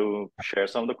 do you want to share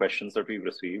some of the questions that we've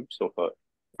received so far?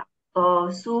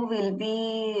 So we'll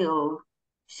be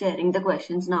sharing the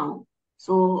questions now.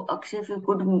 So Akshay, if you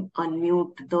could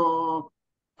unmute the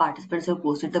participants who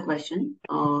posted the question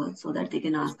so that they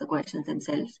can ask the questions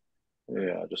themselves.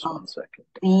 Yeah, just one second.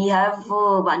 We have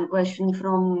one question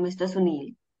from Mr.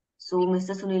 Sunil. So,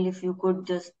 Mr. Sunil, if you could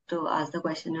just ask the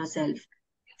question yourself.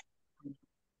 I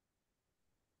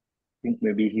think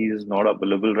maybe he is not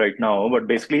available right now, but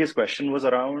basically his question was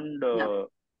around Yeah.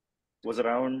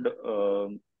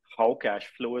 how cash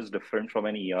flow is different from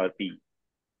an ERP.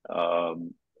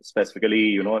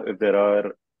 Specifically, if there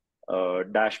are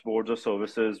dashboards or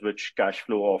services which cash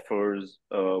flow offers,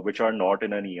 which are not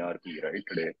in an ERP right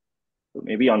today. So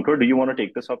maybe Ankur, do you want to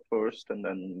take this up first, and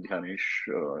then Dhyanesh,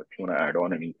 if you want to add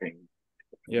on anything?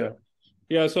 Yeah.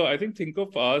 Yeah, so I think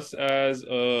of us as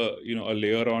a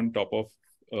layer on top of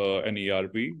an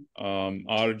ERP.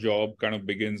 Our job kind of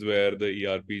begins where the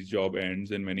ERP's job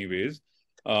ends in many ways.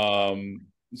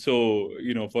 So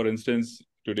for instance,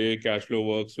 today Cashflow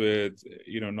works with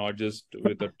not just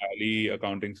with a Tally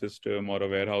accounting system or a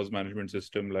warehouse management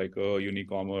system like a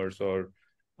Unicommerce or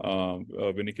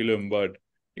a Vinculum, but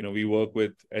we work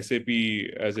with SAP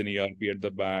as an ERP at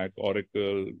the back,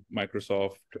 Oracle,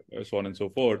 Microsoft, so on and so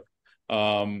forth.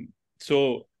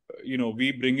 So,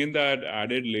 we bring in that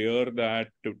added layer that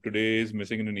today is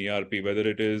missing in an ERP, whether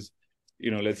it is,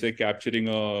 let's say capturing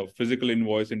a physical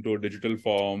invoice into a digital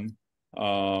form,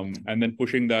 and then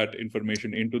pushing that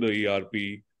information into the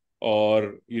ERP,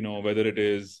 or, whether it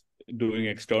is doing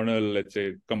external, let's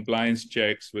say, compliance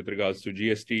checks with regards to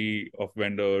GST of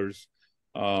vendors,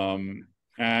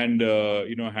 and,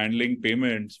 handling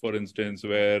payments, for instance,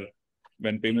 where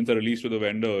when payments are released to the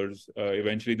vendors,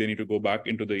 eventually they need to go back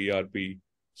into the ERP.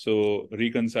 So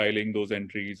reconciling those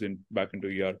entries back into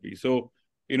ERP. So,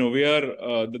 we are,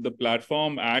 the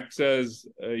platform acts as,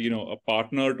 a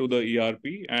partner to the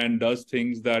ERP and does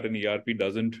things that an ERP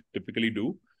doesn't typically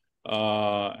do,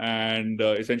 and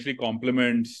essentially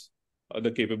complements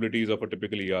the capabilities of a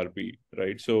typical ERP,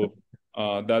 right? So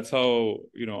that's how,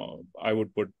 I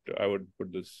would put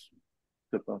this.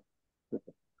 Super.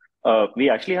 We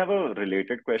actually have a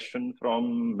related question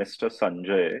from Mr.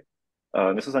 Sanjay.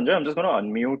 Mr. Sanjay, I'm just going to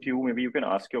unmute you. Maybe you can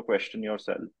ask your question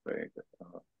yourself, right?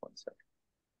 One second.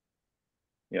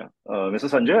 Yeah. Mr.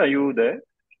 Sanjay, are you there?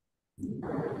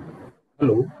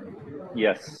 Hello.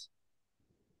 Yes.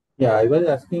 Yeah, I was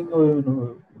asking,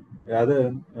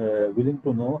 rather willing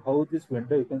to know how this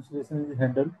vendor reconciliation is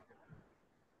handled.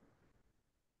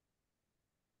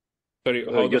 Sorry,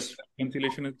 how Yes. the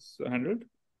reconciliation is handled?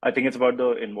 I think it's about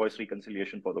the invoice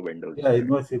reconciliation for the vendors. Yeah,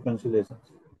 invoice reconciliations.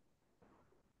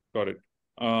 Got it.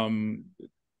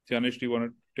 Dhyanesh, do you want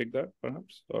to take that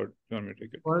perhaps, or do you want me to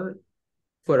take it? Well,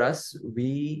 for us,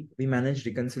 we manage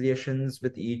reconciliations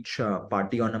with each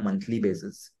party on a monthly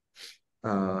basis.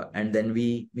 And then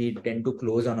we tend to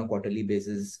close on a quarterly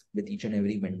basis with each and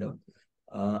every vendor.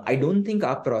 I don't think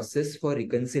our process for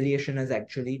reconciliation has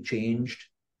actually changed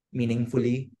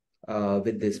meaningfully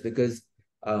with this, because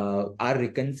our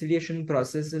reconciliation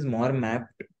process is more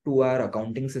mapped to our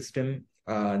accounting system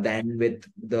than with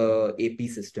the AP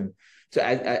system. So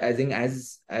I think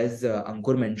as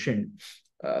Ankur mentioned,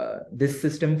 this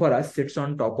system for us sits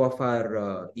on top of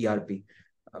our ERP.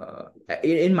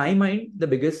 In my mind, the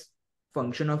biggest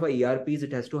function of a ERP is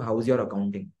it has to house your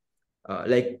accounting.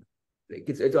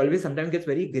 It's always sometimes gets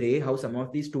very gray how some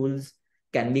of these tools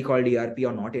can be called ERP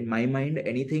or not. In my mind,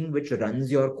 anything which runs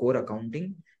your core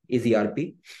accounting is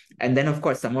ERP. And then, of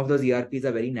course, some of those ERPs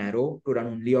are very narrow to run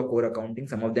only your core accounting.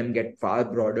 Some of them get far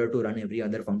broader to run every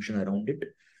other function around it.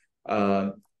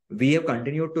 We have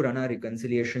continued to run our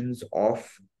reconciliations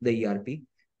off the ERP,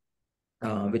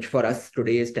 which for us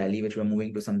today is Tally, which we're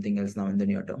moving to something else now in the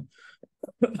near term.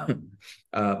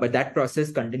 But that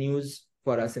process continues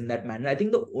for us in that manner. I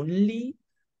think the only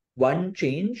one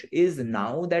change is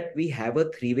now that we have a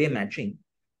three-way matching,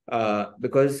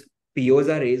 because POs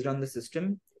are raised on the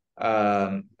system,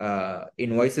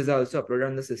 invoices are also uploaded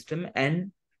on the system,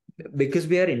 and because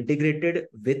we are integrated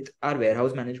with our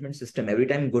warehouse management system, every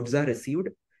time goods are received,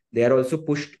 they are also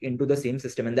pushed into the same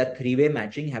system, and that three-way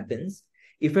matching happens.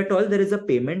 If at all there is a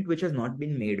payment which has not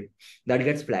been made, that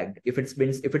gets flagged. If it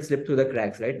slipped through the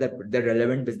cracks, right, that the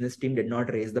relevant business team did not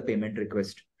raise the payment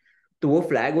request, तो वो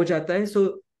flag हो जाता है.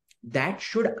 So that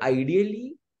should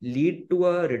ideally lead to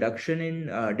a reduction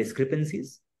in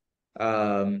discrepancies.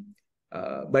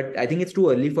 But I think it's too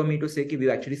early for me to say that we've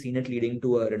actually seen it leading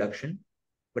to a reduction.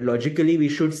 But logically, we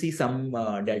should see some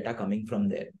delta coming from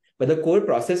there. But the core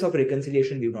process of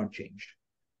reconciliation, we've not changed.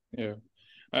 Yeah.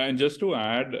 And just to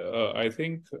add, I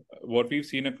think what we've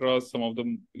seen across some of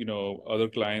the other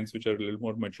clients which are a little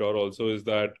more mature also is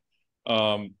that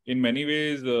in many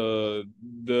ways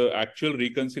the actual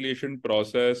reconciliation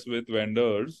process with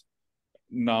vendors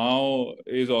now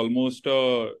is almost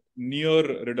a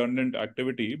near redundant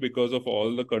activity because of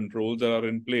all the controls that are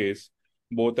in place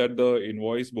both at the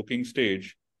invoice booking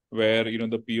stage, where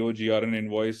the PO, GR, and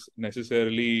invoice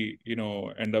necessarily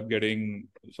end up getting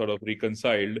sort of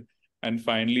reconciled, and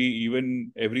finally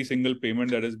even every single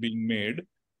payment that is being made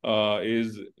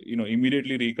is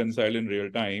immediately reconciled in real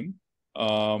time.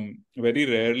 Very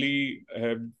rarely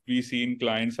have we seen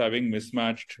clients having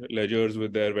mismatched ledgers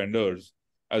with their vendors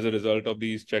as a result of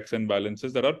these checks and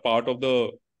balances that are part of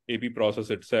the AP process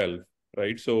itself,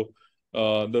 right? So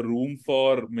the room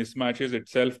for mismatches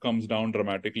itself comes down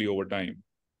dramatically over time.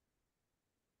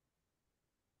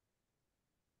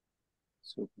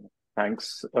 Super.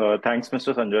 Thanks. Thanks,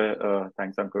 Mr. Sanjay.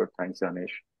 Thanks, Ankur. Thanks, Dhyanesh.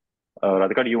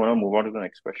 Radhika, do you want to move on to the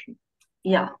next question?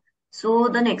 Yeah. So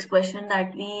the next question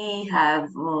that we have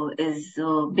is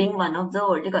being one of the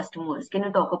early customers, can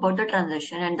you talk about the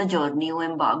transition and the journey you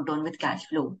embarked on with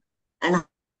CashFlo? And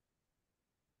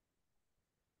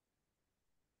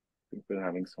People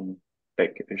having some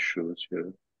tech issues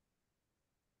here.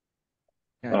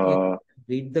 Yeah, I think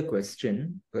read the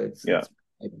question, but it's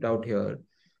typed out here.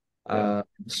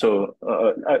 So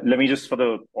let me just, for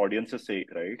the audience's sake,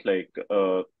 right? Like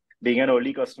being an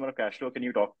early customer of CashFlo, can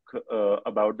you talk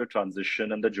about the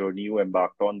transition and the journey you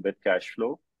embarked on with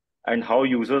CashFlo, and how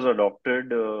users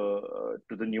adopted to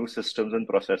the new systems and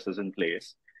processes in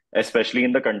place, especially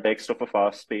in the context of a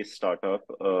fast-paced startup?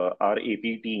 Are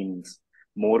AP teams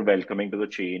more welcoming to the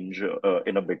change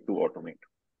in a bid to automate?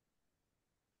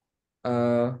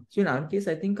 So in our case,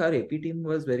 I think our AP team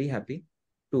was very happy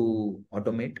to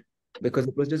automate because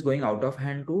it was just going out of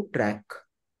hand to track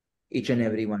each and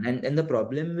every one. And the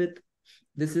problem with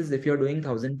this is, if you're doing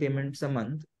 1,000 payments a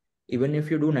month, even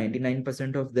if you do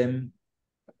 99% of them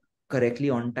correctly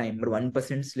on time, but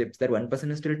 1% slips, that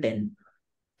 1% is still 10.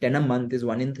 10 a month is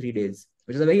 1 in 3 days,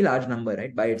 which is a very large number,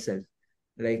 right? By itself.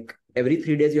 Like every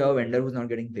 3 days you have a vendor who's not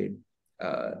getting paid.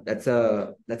 That's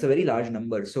a very large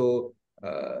number. So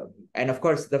and of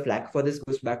course the flag for this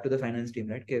goes back to the finance team,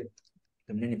 right? कि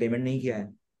तुमने payment नहीं किया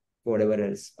है, whatever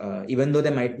else. Even though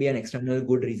there might be an external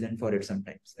good reason for it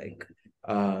sometimes. Like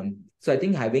so I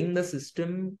think having the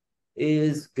system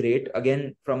is great,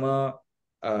 again from a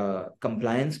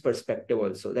compliance perspective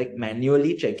also, like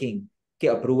manually checking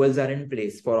approvals are in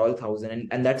place for all 1,000,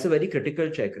 and that's a very critical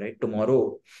check, right?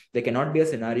 Tomorrow there cannot be a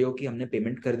scenario कि हमने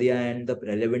payment कर दिया and the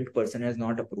relevant person has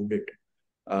not approved it.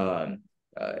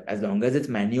 As long as it's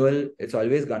manual, it's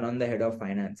always gone on the head of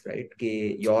finance, right?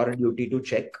 Your duty to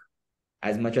check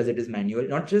as much as it is manual,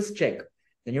 not just check.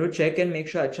 Then you check and make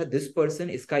sure, अच्छा, this person,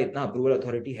 iska itna approval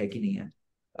authority hai ki nahi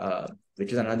hai,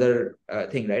 which is another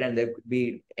thing, right? And there could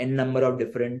be n number of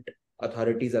different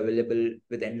authorities available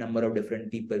with n number of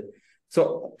different people.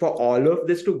 So for all of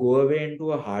this to go away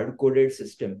into a hard-coded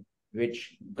system,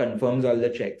 which confirms all the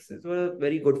checks, it was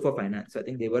very good for finance. So I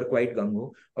think they were quite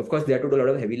gung-ho. Of course, they had to do a lot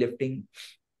of heavy lifting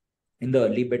in the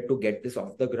early bit to get this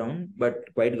off the ground, but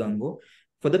quite gung-ho.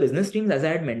 For the business teams, as I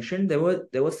had mentioned, there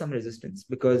was some resistance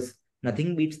because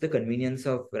nothing beats the convenience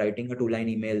of writing a 2-line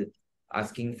email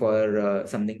asking for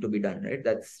something to be done, right?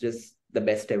 That's just the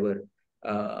best ever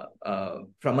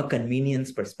from a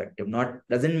convenience perspective.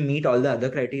 Doesn't meet all the other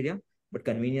criteria, but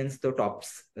convenience though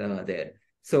tops there.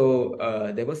 So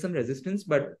there was some resistance,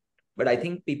 but I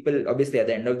think people, obviously at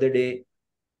the end of the day,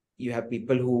 you have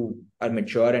people who are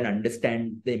mature and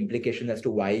understand the implications as to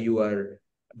why you are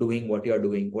doing what you're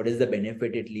doing, what is the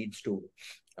benefit it leads to.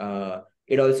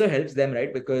 It also helps them,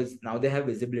 right? Because now they have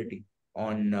visibility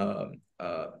on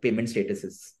payment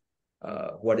statuses,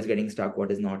 what is getting stuck,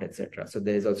 what is not, etc. So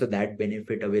there's also that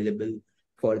benefit available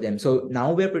for them. So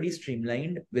now we're pretty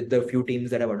streamlined with the few teams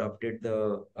that have adopted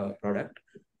the product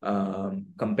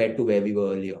compared to where we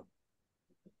were earlier.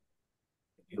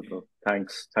 Super.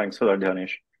 Thanks for that,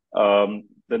 Dhyanesh.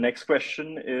 The next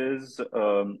question is,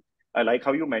 I like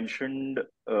how you mentioned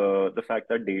the fact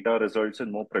that data results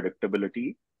in more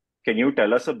predictability. Can you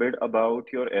tell us a bit about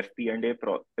your FP&A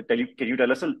can you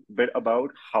tell us a bit about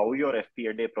how your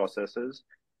FP&A processes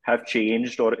have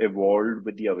changed or evolved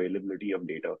with the availability of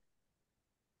data?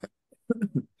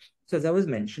 So as I was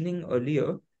mentioning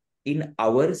earlier, in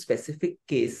our specific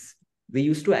case, we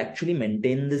used to actually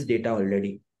maintain this data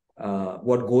already,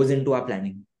 what goes into our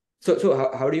planning.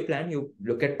 So how do you plan? You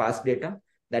look at past data.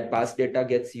 That past data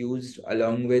gets used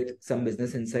along with some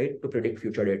business insight to predict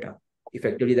future data.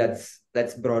 Effectively,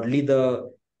 that's broadly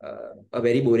a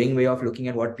very boring way of looking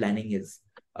at what planning is.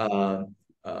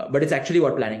 But it's actually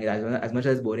what planning is. As much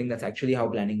as boring, that's actually how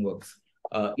planning works.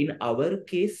 In our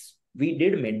case, we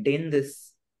did maintain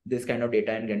this kind of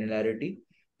data and granularity.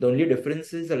 The only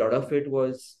difference is a lot of it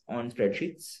was on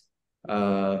spreadsheets.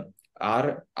 Our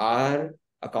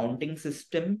accounting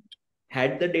system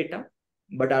had the data,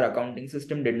 but our accounting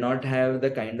system did not have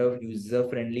the kind of user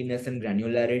friendliness and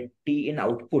granularity in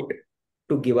output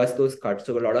to give us those cuts.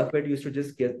 So a lot of it used to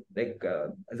just get like,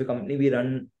 as a company, we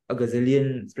run a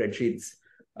gazillion spreadsheets.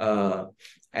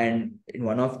 And in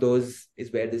one of those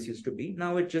is where this used to be.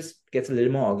 Now it just gets a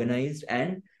little more organized,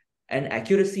 and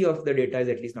accuracy of the data is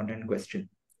at least not in question.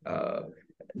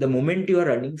 The moment you are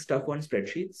running stuff on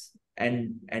spreadsheets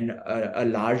and a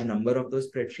large number of those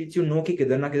spreadsheets, you know कि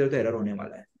किधर ना किधर तो error होने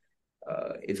वाला है.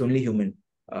 It's only human.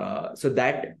 So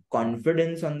that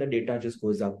confidence on the data just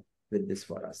goes up with this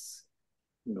for us.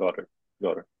 Got it.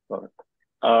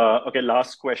 Okay,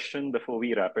 last question before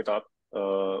we wrap it up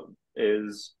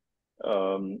is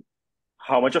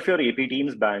how much of your AP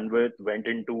team's bandwidth went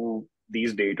into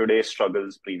these day-to-day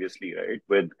struggles previously, right?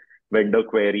 With vendor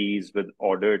queries, with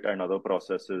audit and other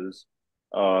processes.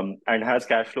 And has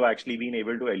CashFlo actually been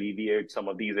able to alleviate some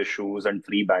of these issues and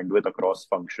free bandwidth across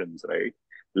functions, right?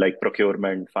 Like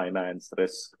procurement, finance,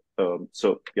 risk.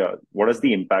 So yeah, what has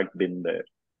the impact been there?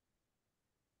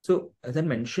 So as I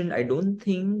mentioned, I don't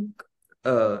think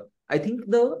I think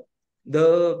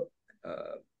the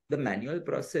manual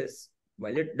process,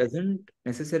 while it doesn't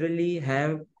necessarily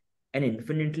have an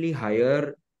infinitely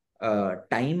higher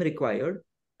time required,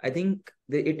 I think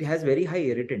it has very high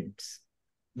irritants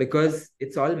because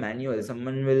it's all manual.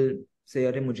 Someone will say,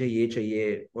 "अरे मुझे ये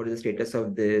चाहिए. What is the status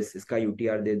of this? इसका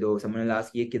UTR दे दो." Someone will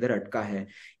ask, "ये किधर अटका है?"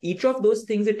 Each of those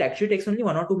things, it actually takes only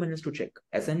 1 or 2 minutes to check.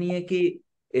 ऐसा नहीं है कि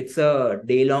it's a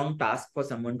day-long task for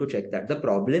someone to check that. The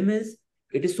problem is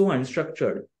it is so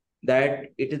unstructured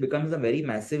that it becomes a very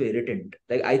massive irritant.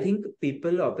 Like, I think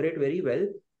people operate very well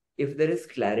if there is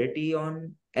clarity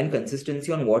on and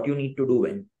consistency on what you need to do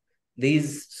when.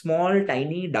 These small,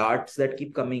 tiny darts that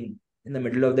keep coming in the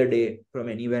middle of the day from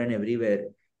anywhere and everywhere,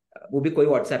 वो भी कोई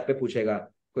WhatsApp पे पूछेगा,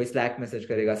 कोई Slack message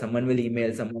करेगा, someone will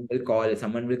email, someone will call,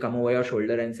 someone will come over your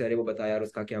shoulder and say, अरे वो बता यार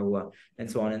उसका क्या हुआ, and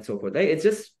so on and so forth. It's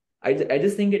just, I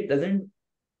just think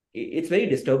it's very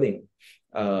disturbing.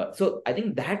 So I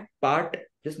think that part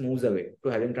just moves away to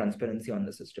having transparency on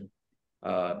the system,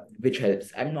 which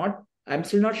helps. I'm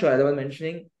still not sure, as I was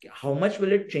mentioning, how much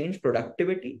will it change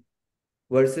productivity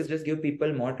versus just give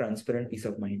people more transparent peace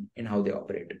of mind in how they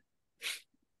operate.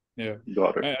 Yeah.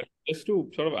 Got it. Just to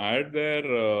sort of add there,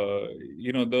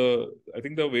 I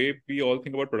think the way we all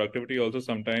think about productivity also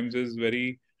sometimes is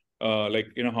very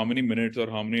how many minutes or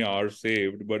how many hours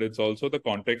saved, but it's also the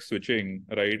context switching,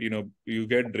 right? You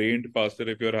get drained faster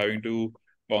if you're having to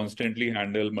constantly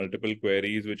handle multiple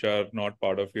queries which are not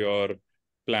part of your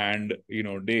planned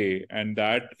day, and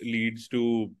that leads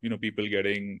to people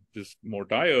getting just more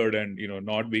tired and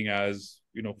not being as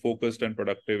focused and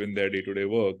productive in their day-to-day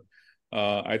work.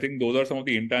 I think those are some of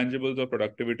the intangibles of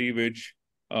productivity which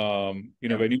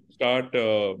when you start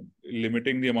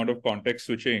limiting the amount of context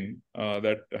switching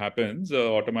that happens,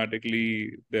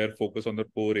 automatically their focus on the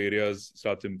core areas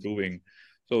starts improving.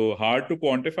 So hard to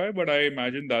quantify, but I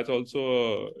imagine that's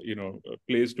also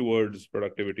plays towards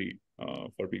productivity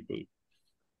for people.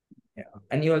 Yeah,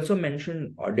 and you also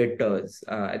mentioned auditors.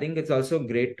 I think it's also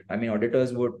great. I mean,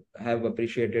 auditors would have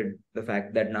appreciated the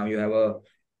fact that now you have a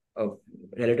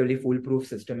relatively foolproof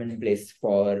system in place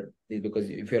for this, because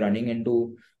if you're running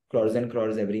into crores and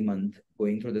crores every month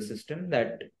going through the system,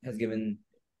 that has given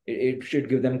it should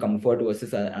give them comfort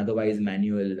versus otherwise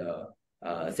manual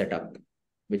setup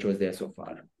which was there so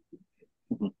far.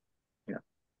 Yeah.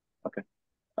 Okay.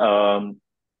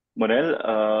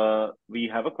 Monel, we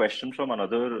have a question from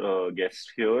another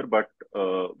guest here, but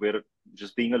we're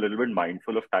just being a little bit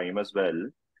mindful of time as well.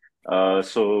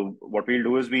 So what we'll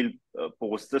do is we'll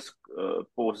post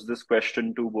this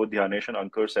question to both Dhyanesh and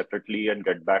Ankur separately and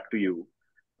get back to you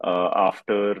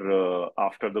after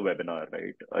the webinar,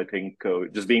 right? I think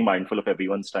just being mindful of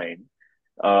everyone's time.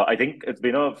 I think it's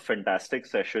been a fantastic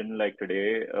session like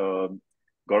today.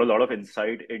 Got a lot of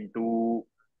insight into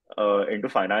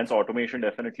finance automation,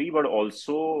 definitely, but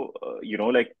also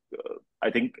I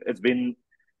think it's been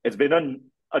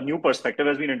a new perspective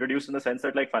has been introduced in the sense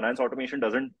that like finance automation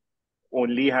doesn't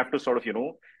only have to sort of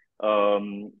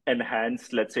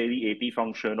enhance, let's say, the AP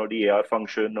function or the AR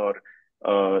function or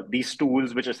these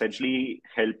tools which essentially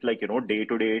help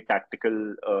day-to-day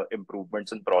tactical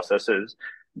improvements in processes,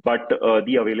 but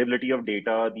the availability of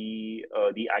data, the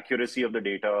accuracy of the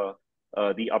data,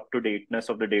 the up-to-dateness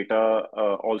of the data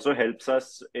also helps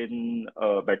us in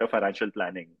better financial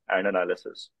planning and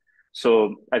analysis.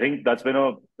 So I think that's been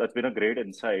a great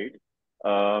insight.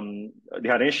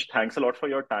 Dhyanesh, thanks a lot for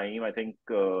your time. I think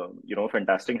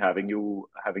fantastic having you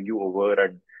over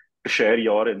and to share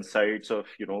your insights of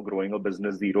growing a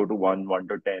business 0 to 1, 1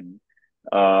 to 10.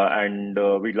 And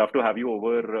we'd love to have you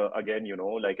over again,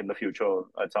 like in the future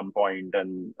at some point.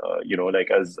 And, like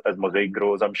as Mosaic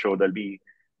grows, I'm sure there'll be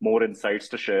more insights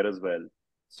to share as well.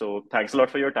 So thanks a lot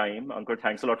for your time. Ankur,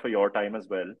 thanks a lot for your time as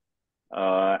well.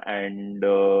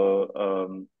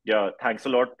 Yeah, thanks a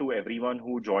lot to everyone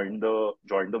who joined the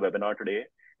webinar today.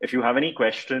 If you have any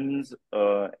questions,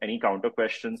 any counter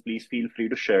questions, please feel free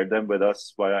to share them with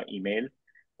us via email.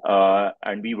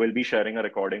 And we will be sharing a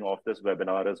recording of this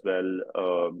webinar as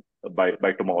well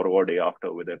by tomorrow or day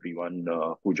after with everyone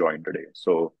who joined today.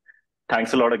 So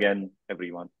thanks a lot again,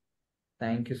 everyone.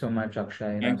 Thank you so much,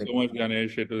 Akshay. Thanks so much,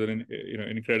 Dhyanesh. It was an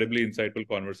incredibly insightful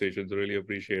conversation. So really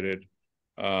appreciate it.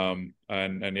 And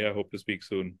yeah, hope to speak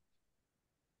soon.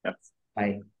 Yes.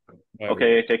 Bye. Bye, okay,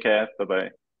 everyone. take care.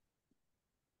 Bye-bye.